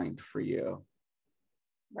undermined for you.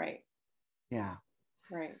 Right. Yeah.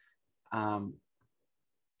 Right.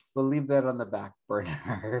 We'll leave that on the back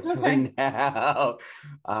burner for now.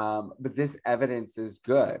 But this evidence is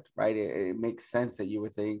good, right? It makes sense that you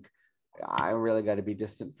would think, I really got to be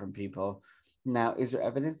distant from people. Now, is there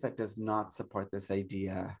evidence that does not support this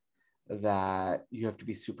idea that you have to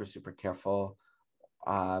be super, super careful,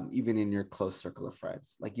 even in your close circle of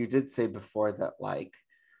friends? Like you did say before that, like,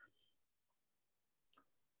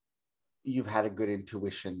 you've had a good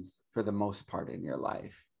intuition for the most part in your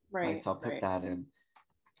life, right? So I'll put that in.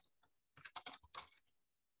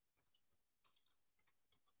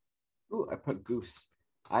 Ooh, I put goose.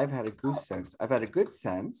 I've had a goose sense. I've had a good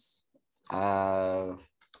sense of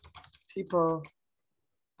people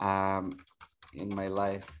in my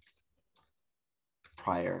life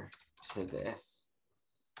prior to this.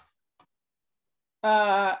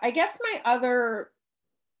 I guess my other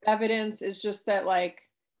evidence is just that like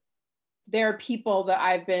there are people that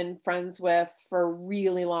I've been friends with for a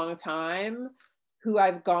really long time who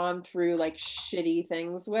I've gone through like shitty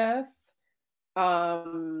things with,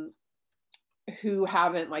 who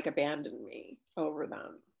haven't like abandoned me over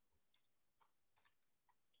them.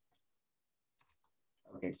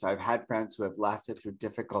 Okay, so I've had friends who have lasted through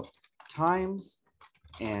difficult times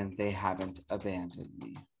and they haven't abandoned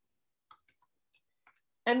me.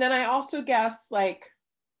 And then I also guess like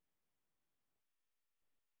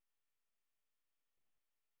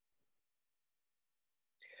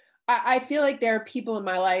I feel like there are people in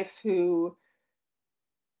my life who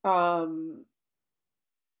don't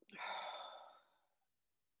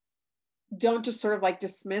just sort of like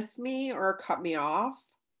dismiss me or cut me off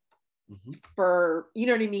for, you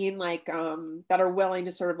know what I mean? Like, that are willing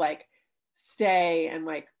to sort of like stay and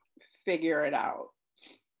like figure it out.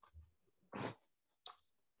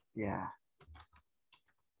 Yeah.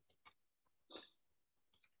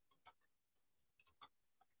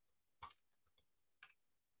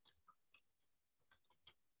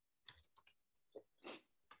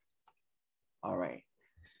 All right.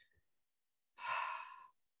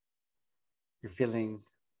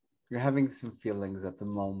 You're having some feelings at the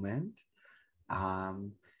moment. Are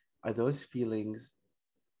those feelings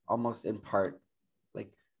almost in part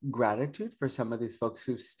like gratitude for some of these folks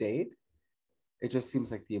who've stayed? It just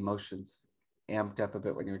seems like the emotions amped up a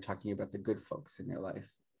bit when you were talking about the good folks in your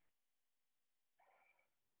life.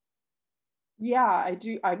 Yeah, I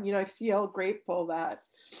do. I mean, I feel grateful that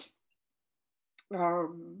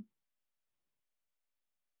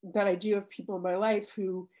that I do have people in my life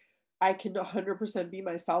who I can 100% be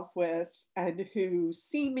myself with, and who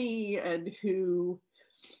see me, and who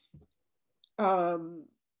are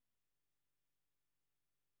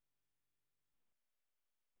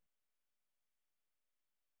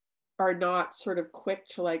not sort of quick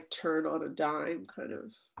to like turn on a dime, kind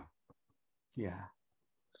of. Yeah.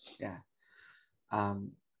 Yeah.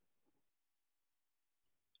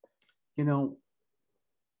 You know,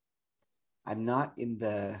 I'm not in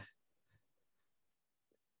the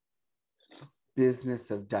business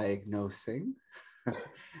of diagnosing,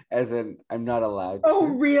 as in I'm not allowed to. Oh,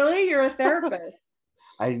 really? You're a therapist?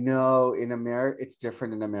 I know in America, it's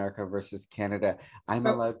different in America versus Canada. I'm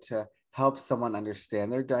allowed to help someone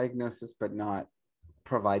understand their diagnosis, but not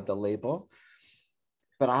provide the label.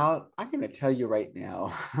 But I'm going to tell you right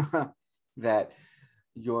now that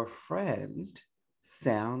your friend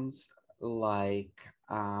sounds like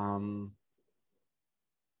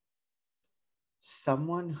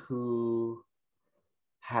someone who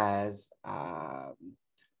has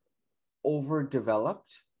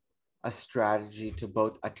overdeveloped a strategy to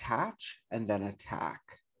both attach and then attack.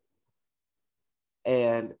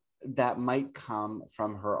 And that might come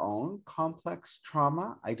from her own complex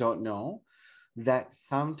trauma. I don't know. That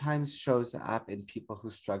sometimes shows up in people who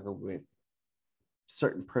struggle with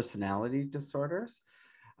certain personality disorders.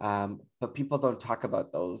 But people don't talk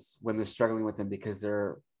about those when they're struggling with them because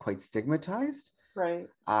they're quite stigmatized. Right.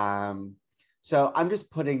 So I'm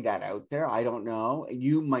just putting that out there. I don't know.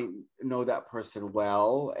 You might know that person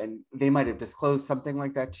well, and they might have disclosed something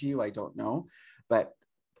like that to you. I don't know. But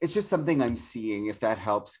it's just something I'm seeing, if that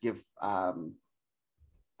helps give a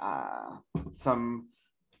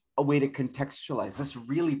way to contextualize this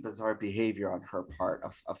really bizarre behavior on her part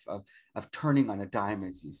of turning on a dime,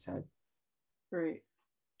 as you said. Right.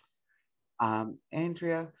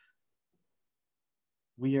 Andrea,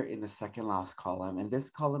 we are in the second last column, and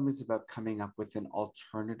this column is about coming up with an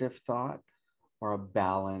alternative thought or a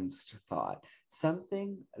balanced thought,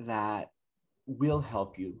 something that will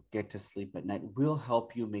help you get to sleep at night, will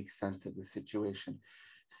help you make sense of the situation,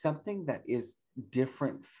 something that is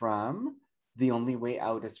different from the only way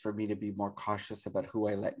out is for me to be more cautious about who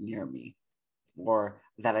I let near me, or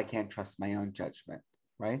that I can't trust my own judgment,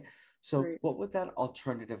 right? So Right. what would that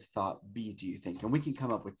alternative thought be, do you think? And we can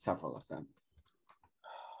come up with several of them.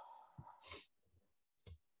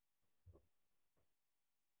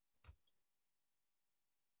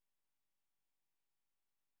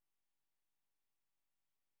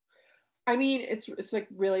 I mean, it's like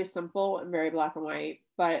really simple and very black and white,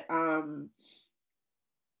 but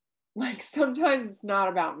like sometimes it's not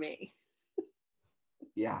about me.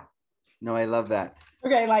 Yeah. No, I love that.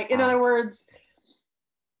 Okay, like in other words,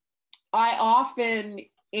 I often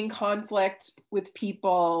in conflict with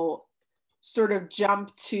people sort of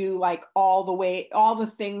jump to like all the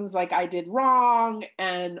things like I did wrong,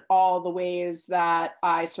 and all the ways that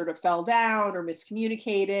I sort of fell down or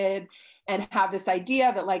miscommunicated, and have this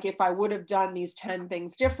idea that like if I would have done these 10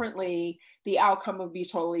 things differently, the outcome would be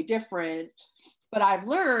totally different. But I've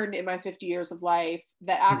learned in my 50 years of life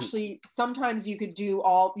that actually sometimes you could do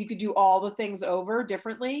all the things over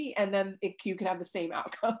differently, and then you can have the same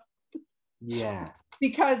outcome. Yeah.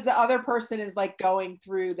 Because the other person is like going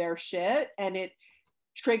through their shit, and it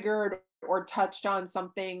triggered or touched on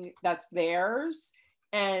something that's theirs,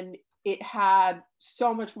 and it had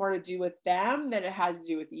so much more to do with them than it has to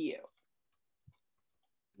do with you.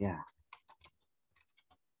 Yeah.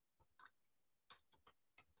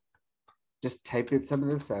 Just typing some of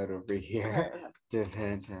this out over here. Right.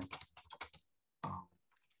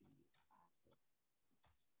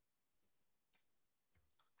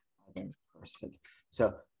 person.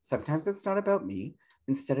 So sometimes it's not about me.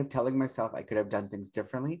 Instead of telling myself I could have done things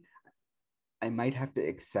differently, I might have to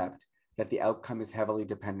accept that the outcome is heavily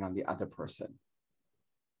dependent on the other person.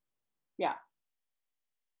 Yeah.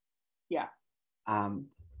 Yeah.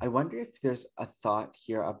 I wonder if there's a thought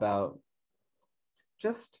here about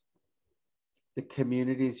just the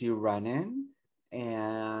communities you run in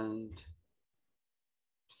and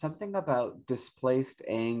something about displaced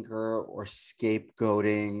anger or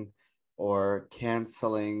scapegoating or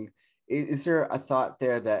canceling. Is there a thought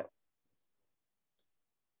there that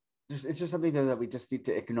is there something there that we just need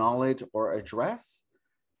to acknowledge or address?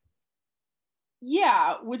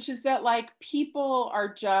 Yeah, which is that like people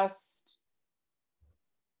are just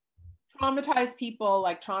traumatized people,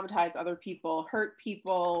 like traumatize other people, hurt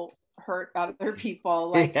other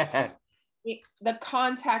people. Like Yeah. The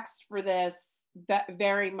context for this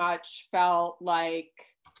very much felt like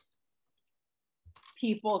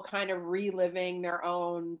people kind of reliving their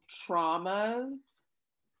own traumas.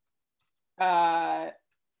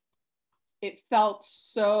 It felt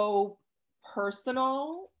so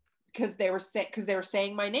personal because they were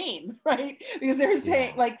saying my name, right? Because they were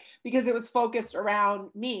saying because it was focused around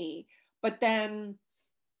me. But then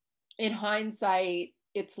in hindsight,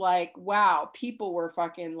 it's like, wow, people were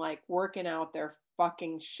fucking like working out their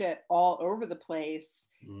fucking shit all over the place.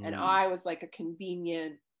 And I was like a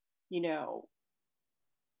convenient,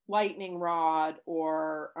 lightning rod,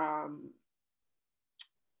 or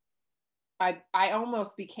I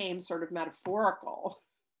almost became sort of metaphorical.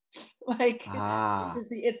 Like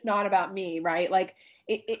it's not about me, right? Like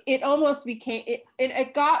it almost became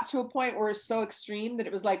it got to a point where it's so extreme that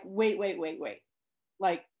it was like, wait.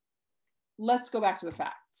 Like, let's go back to the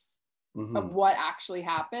facts of what actually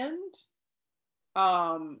happened.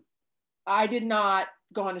 I did not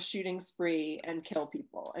go on a shooting spree and kill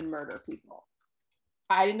people and murder people.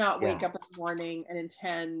 I did not wake up in the morning and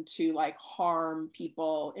intend to like harm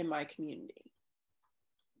people in my community.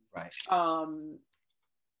 Right.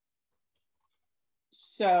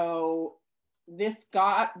 So this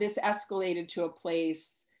escalated to a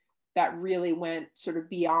place that really went sort of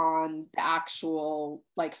beyond the actual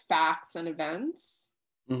like facts and events.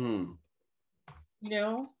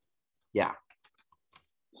 Yeah.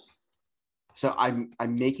 So I'm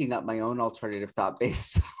making up my own alternative thought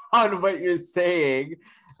based on what you're saying,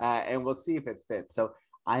 and we'll see if it fits. So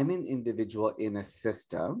I'm an individual in a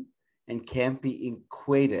system and can't be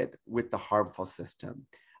equated with the harmful system.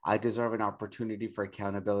 I deserve an opportunity for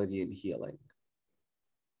accountability and healing.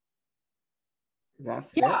 Does that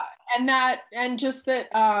fit? Yeah, and just that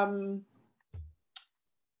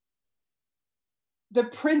the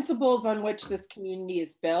principles on which this community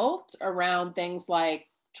is built around things like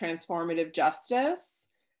transformative justice,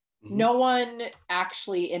 no one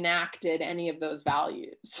actually enacted any of those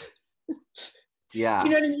values. Yeah. Do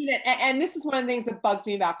you know what I mean? And this is one of the things that bugs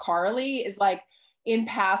me about Carly is like, in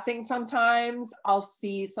passing, sometimes I'll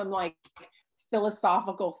see some like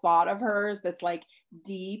philosophical thought of hers that's like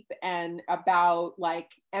deep and about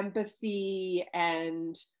like empathy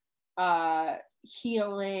and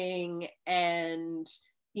healing and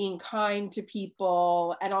being kind to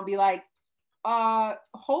people. And I'll be like,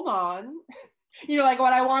 hold on. Like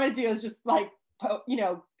what I want to do is just like,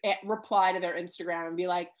 reply to their Instagram and be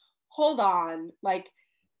like, hold on, like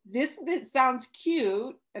this sounds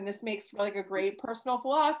cute and this makes for like a great personal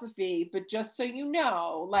philosophy, but just so you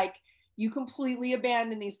know, like you completely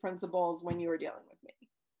abandoned these principles when you were dealing with me.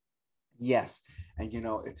 Yes. And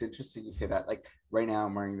it's interesting you say that. Like right now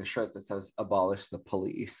I'm wearing the shirt that says abolish the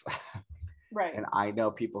police. Right. And I know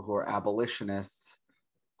people who are abolitionists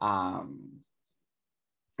and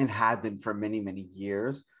have been for many, many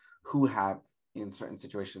years, who have in certain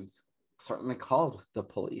situations certainly called the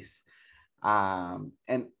police. And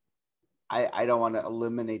I don't want to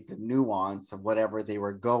eliminate the nuance of whatever they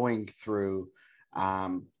were going through.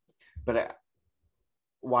 But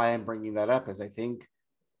why I'm bringing that up is I think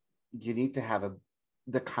you need to have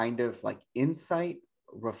the kind of like insight,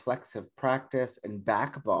 reflexive practice, and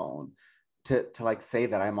backbone to like say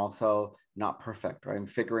that I'm also not perfect, or I'm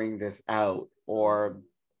figuring this out, or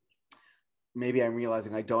maybe I'm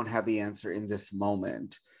realizing I don't have the answer in this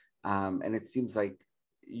moment. And it seems like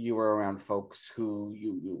you were around folks who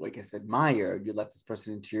you I guess admired. You let this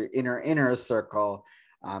person into your inner circle,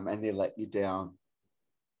 and they let you down.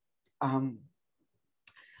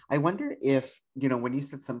 I wonder if, when you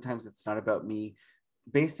said sometimes it's not about me,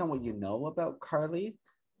 based on what you know about Carly,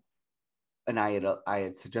 and I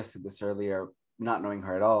had suggested this earlier, not knowing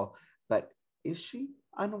her at all, but is she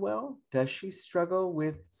unwell? Does she struggle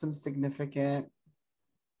with some significant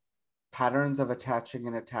patterns of attaching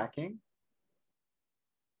and attacking?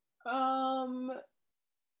 I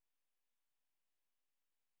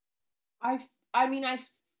mean, I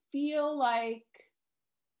feel like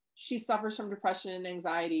she suffers from depression and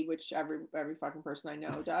anxiety, which every fucking person I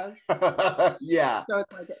know does. Yeah. So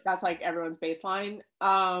it's like that's like everyone's baseline.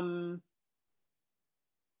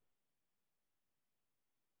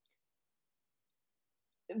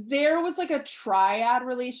 There was like a triad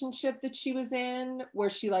relationship that she was in where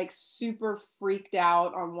she like super freaked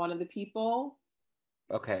out on one of the people.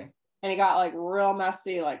 Okay. And it got like real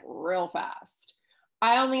messy, like real fast.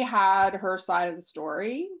 I only had her side of the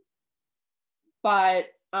story, but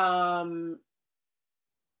in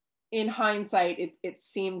hindsight, it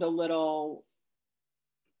seemed a little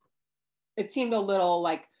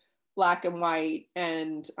like black and white,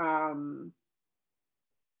 and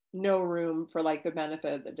no room for like the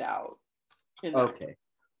benefit of the doubt in that. Okay.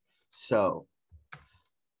 So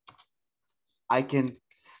I can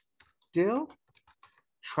still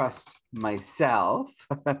trust myself.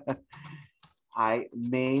 I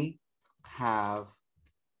may have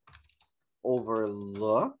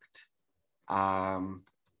overlooked a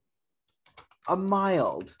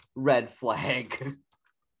mild red flag.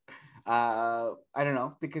 I don't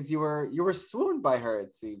know, because you were swooned by her,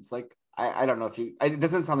 it seems. Like I don't know if it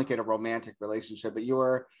doesn't sound like you had a romantic relationship, but you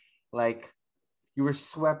were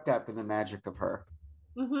swept up in the magic of her.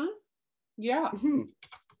 Mm-hmm. Yeah. Mm-hmm.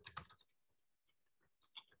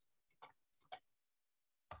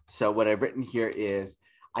 So what I've written here is,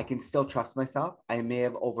 I can still trust myself. I may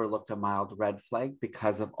have overlooked a mild red flag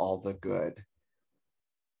because of all the good.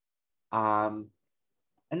 Another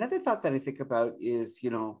thought that I think about is,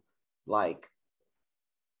 like,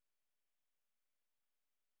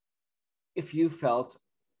 if you felt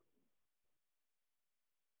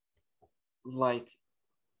like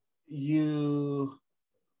you,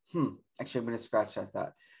 actually, I'm going to scratch that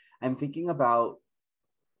thought. I'm thinking about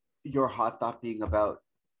your hot thought being about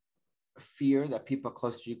fear that people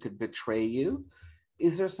close to you could betray you.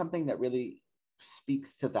 Is there something that really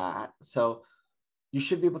speaks to that? So you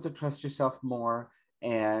should be able to trust yourself more.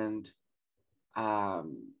 And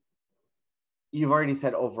you've already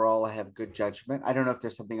said overall I have good judgment. I don't know if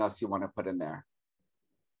there's something else you want to put in there.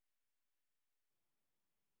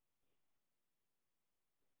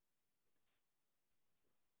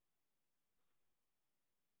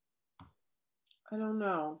 I don't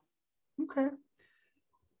know. Okay.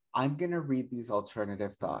 I'm going to read these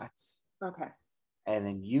alternative thoughts. Okay. And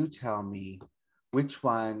then you tell me which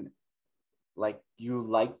one, like, you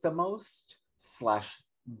like the most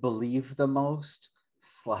 / believe the most /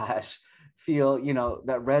 feel,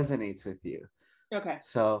 that resonates with you. Okay.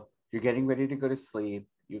 So you're getting ready to go to sleep.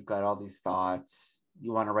 You've got all these thoughts.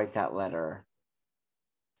 You want to write that letter.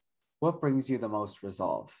 What brings you the most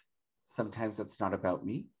resolve? Sometimes it's not about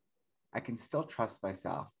me. I can still trust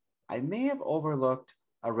myself. I may have overlooked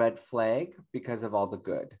a red flag because of all the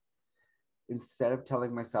good. Instead of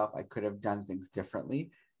telling myself I could have done things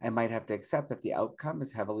differently, I might have to accept that the outcome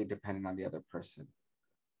is heavily dependent on the other person.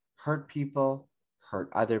 Hurt people, hurt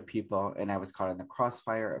other people, and I was caught in the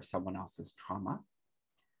crossfire of someone else's trauma.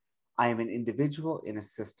 I am an individual in a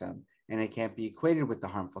system, and I can't be equated with the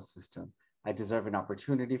harmful system. I deserve an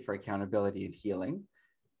opportunity for accountability and healing.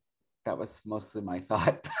 That was mostly my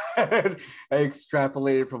thought. I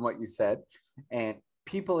extrapolated from what you said. And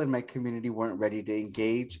people in my community weren't ready to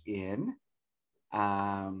engage in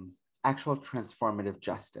actual transformative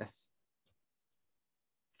justice.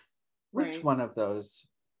 Right. Which one of those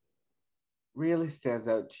really stands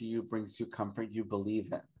out to you, brings you comfort, you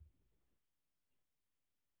believe in?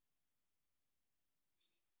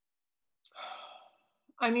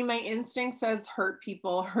 I mean, my instinct says hurt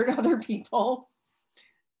people, hurt other people.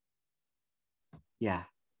 Yeah.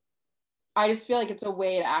 I just feel like it's a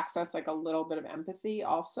way to access like a little bit of empathy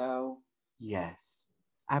also. Yes,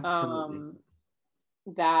 absolutely.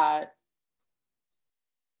 That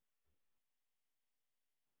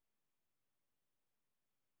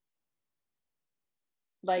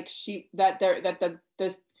like she that there that the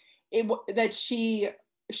this it that she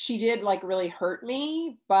did like really hurt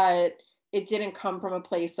me, but it didn't come from a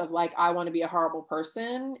place of like I want to be a horrible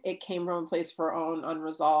person. It came from a place of her own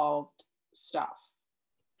unresolved stuff.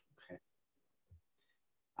 Okay.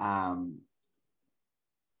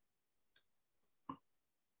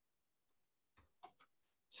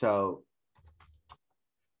 So,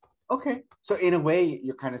 okay. So in a way,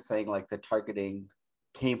 you're kind of saying like the targeting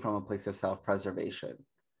came from a place of self-preservation.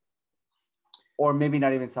 Or maybe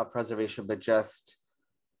not even self-preservation, but just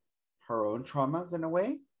her own traumas in a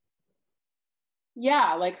way.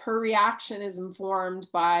 Yeah, like her reaction is informed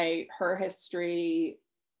by her history,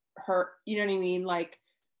 her, you know what I mean? Like,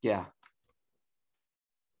 yeah.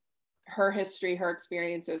 her history, her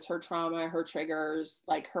experiences, her trauma, her triggers,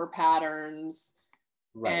 like her patterns.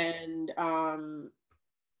 Right.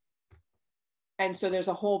 And so there's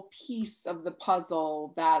a whole piece of the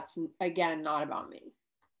puzzle that's, again, not about me.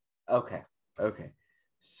 Okay. Okay.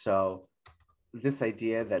 So this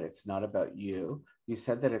idea that it's not about you, you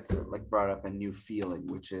said that it's like brought up a new feeling,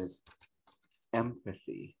 which is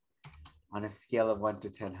empathy. On a scale of 1 to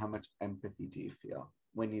 10, how much empathy do you feel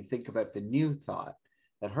when you think about the new thought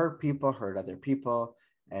that hurt people, hurt other people,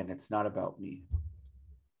 and it's not about me?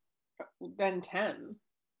 Then 10.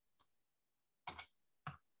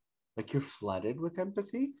 Like you're flooded with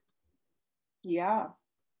empathy? Yeah.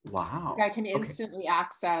 Wow. Like I can instantly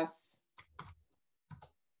access,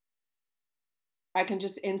 I can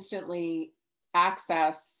just instantly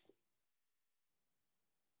access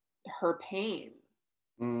her pain.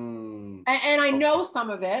 And I know some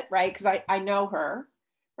of it, right? Because I know her,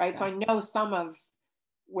 right? Yeah. So I know some of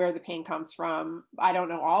where the pain comes from. I don't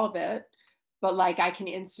know all of it, but like I can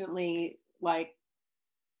instantly like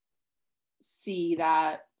see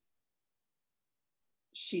that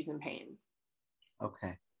she's in pain.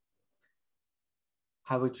 Okay.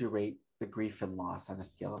 How would you rate the grief and loss on a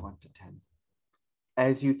scale of 1 to 10?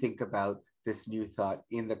 As you think about this new thought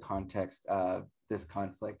in the context of this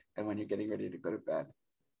conflict and when you're getting ready to go to bed?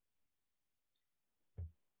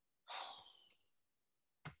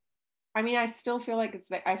 I mean, I still feel like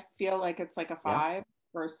it's like, I feel like it's like a 5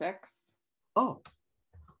 or a 6. Oh,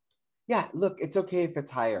 yeah. Look, it's okay if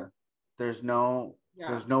it's higher. There's no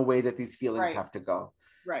way that these feelings have to go.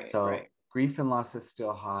 Right. So grief and loss is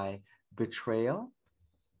still high. Betrayal?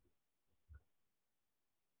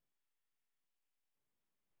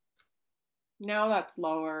 No, that's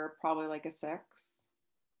lower, probably like a 6.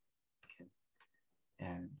 Okay.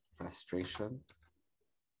 And frustration?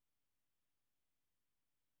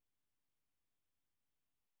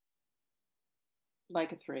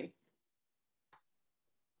 Like a 3.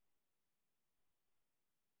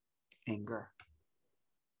 Anger?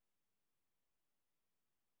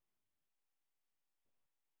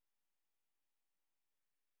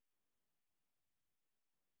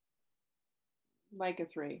 Like a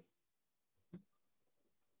 3.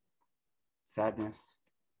 Sadness?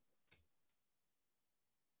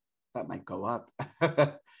 That might go up.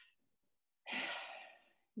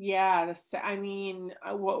 Yeah, I mean,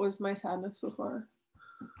 what was my sadness before?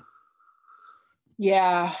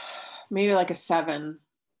 Yeah, maybe like a 7.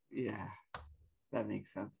 Yeah, that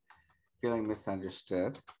makes sense. Feeling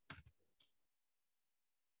misunderstood.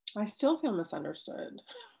 I still feel misunderstood.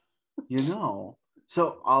 You know,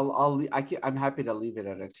 so I'm happy to leave it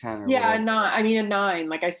at a 10 or yeah, whatever. I mean a 9.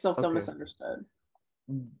 Like I still feel misunderstood.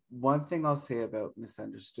 One thing I'll say about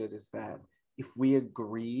misunderstood is that if we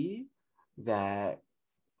agree that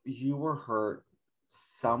you were hurt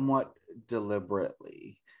somewhat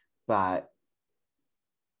deliberately, but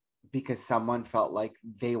because someone felt like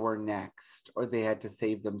they were next or they had to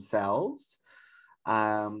save themselves,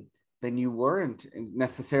 then you weren't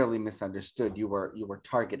necessarily misunderstood. You were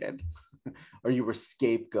targeted or you were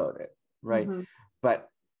scapegoated, right? Mm-hmm. But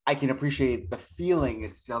I can appreciate the feeling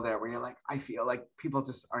is still there where you're like, I feel like people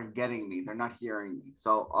just aren't getting me. They're not hearing me.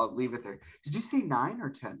 So I'll leave it there. Did you say 9 or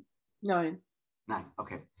 10? 9. 9.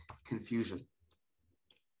 Okay. Confusion.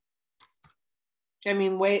 I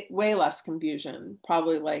mean, way less confusion.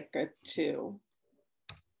 Probably like a 2.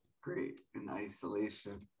 Great. In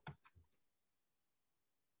isolation.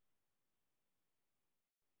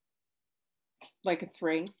 Like a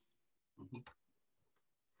 3. Mm-hmm.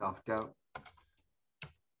 Self-doubt.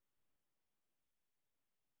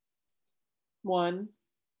 1.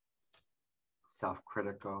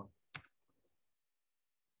 Self-critical.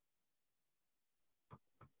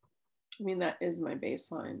 I mean, that is my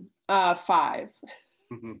baseline. 5.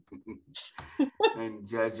 And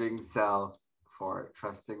judging self for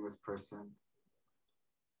trusting this person.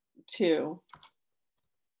 2.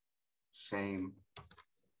 Shame.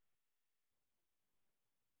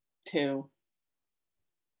 2.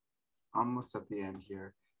 Almost at the end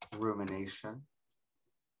here. Rumination.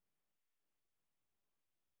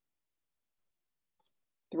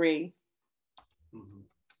 3. Mm-hmm.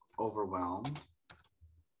 Overwhelmed.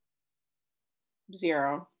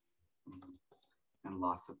 0. Mm-hmm. And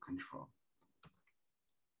loss of control.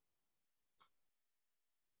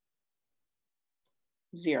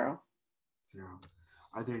 0. 0.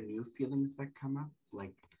 Are there new feelings that come up,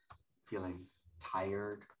 like feeling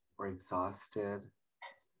tired or exhausted,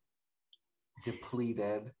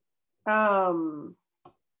 depleted? Yeah,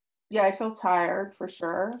 I feel tired for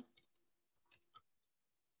sure.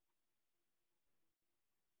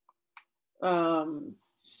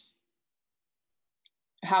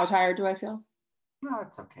 How tired do I feel? No,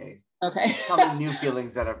 it's okay. Okay. Just tell me new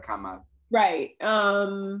feelings that have come up. Right.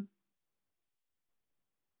 Feels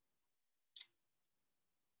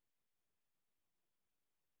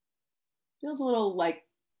a little like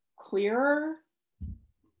clearer,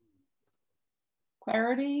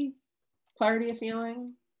 clarity of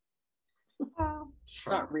feeling.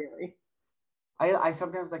 Sure. Not really. I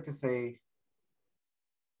sometimes like to say,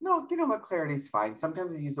 no, you know what, clarity is fine.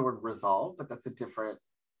 Sometimes I use the word resolve, but that's a different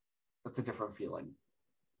feeling.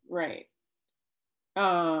 Right.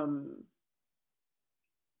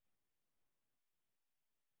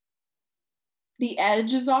 The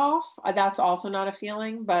edge is off. That's also not a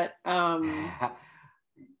feeling, but Yeah.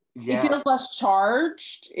 it feels less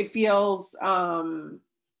charged. It feels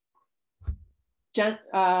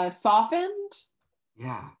softened.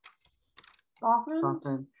 Yeah.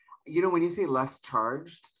 Softened. You know, when you say less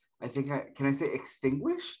charged, I think can I say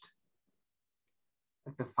extinguished?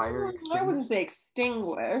 Like the fire extinguished? I wouldn't say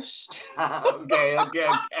extinguished. Okay.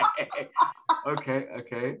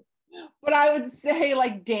 But I would say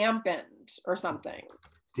like dampened or something.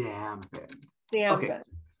 Dampened. Dampened. Okay.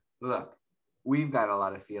 Look, we've got a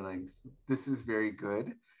lot of feelings. This is very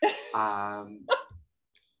good.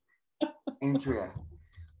 Andrea,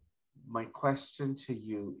 my question to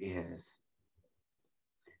you is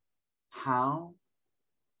how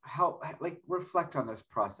like reflect on this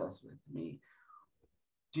process with me.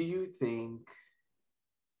 Do you think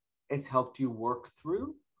it's helped you work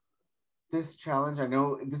through this challenge? I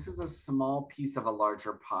know this is a small piece of a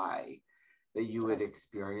larger pie that you had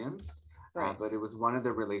experienced, right. But it was one of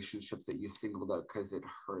the relationships that you singled out because it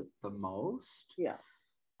hurt the most. Yeah.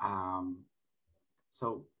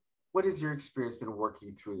 So what has your experience been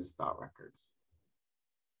working through this thought record?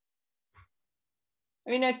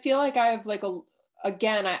 I mean, I feel like I have like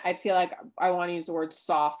I feel like I want to use the word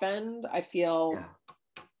softened. I feel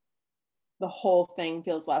the whole thing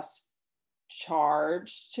feels less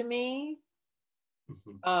charged to me.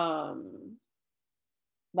 Mm-hmm.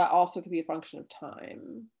 That also could be a function of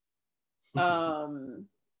time.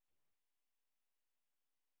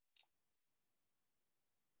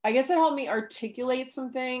 I guess it helped me articulate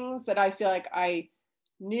some things that I feel like I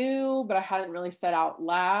knew, but I hadn't really said out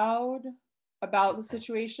loud about the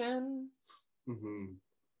situation. Mm-hmm.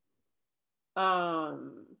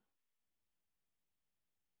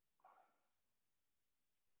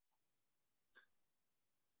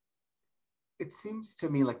 It seems to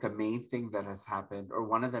me like the main thing that has happened, or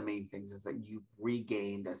one of the main things, is that you've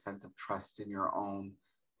regained a sense of trust in your own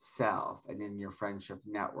self and in your friendship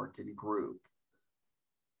network and group.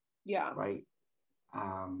 Yeah. Right.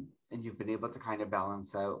 And you've been able to kind of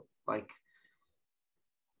balance out, like,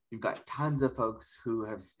 you've got tons of folks who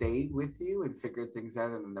have stayed with you and figured things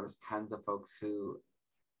out, and then there was tons of folks who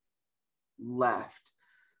left.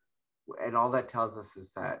 And all that tells us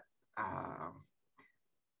is that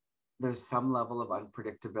there's some level of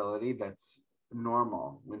unpredictability that's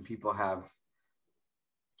normal when people have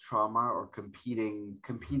trauma or competing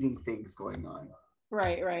things going on.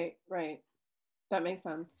 Right. That makes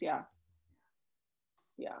sense. Yeah.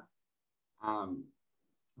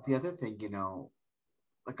 The other thing, you know,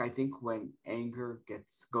 like, I think when anger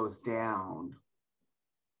goes down,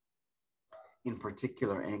 in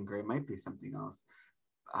particular anger, it might be something else,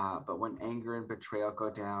 but when anger and betrayal go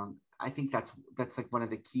down, I think that's like one of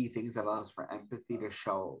the key things that allows for empathy to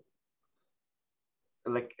show.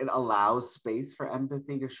 Like, it allows space for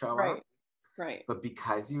empathy to show up. Right. But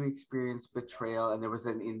because you experienced betrayal and there was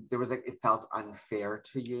like, it felt unfair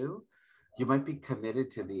to you, you might be committed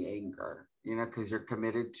to the anger, you know, because you're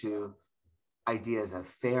committed to ideas of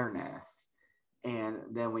fairness. And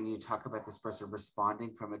then when you talk about this person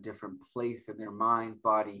responding from a different place in their mind,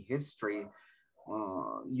 body, history,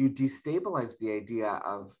 you destabilize the idea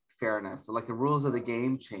of fairness. So, like, the rules of the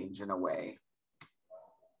game change in a way.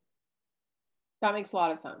 That makes a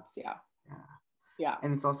lot of sense. Yeah.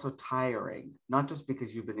 And it's also tiring, not just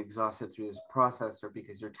because you've been exhausted through this process or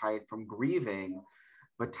because you're tired from grieving,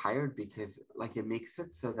 but tired because, like, it makes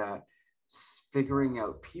it so that figuring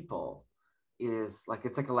out people is like,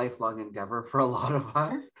 it's like a lifelong endeavor for a lot of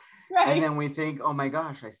us. Right. And then we think, oh my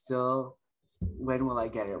gosh, when will I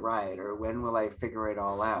get it right? Or when will I figure it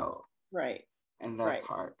all out? Right. And that's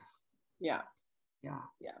hard. Yeah.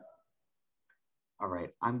 All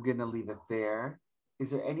right, I'm gonna leave it there.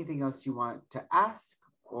 Is there anything else you want to ask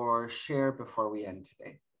or share before we end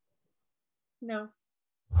today? No.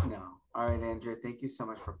 All right, Andrea, thank you so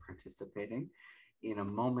much for participating. In a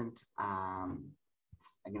moment, I'm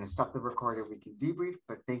going to stop the recording. We can debrief,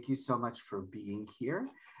 but thank you so much for being here.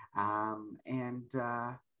 And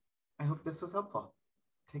I hope this was helpful.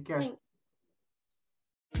 Take care. Thanks.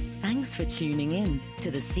 Thanks for tuning in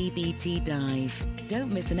to the CBT Dive.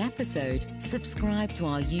 Don't miss an episode. Subscribe to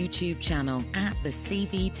our YouTube channel at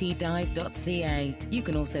thecbtdive.ca. You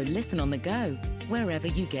can also listen on the go wherever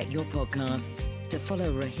you get your podcasts. To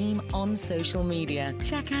follow Rahim on social media,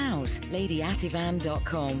 check out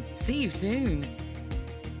ladyativan.com. See you soon.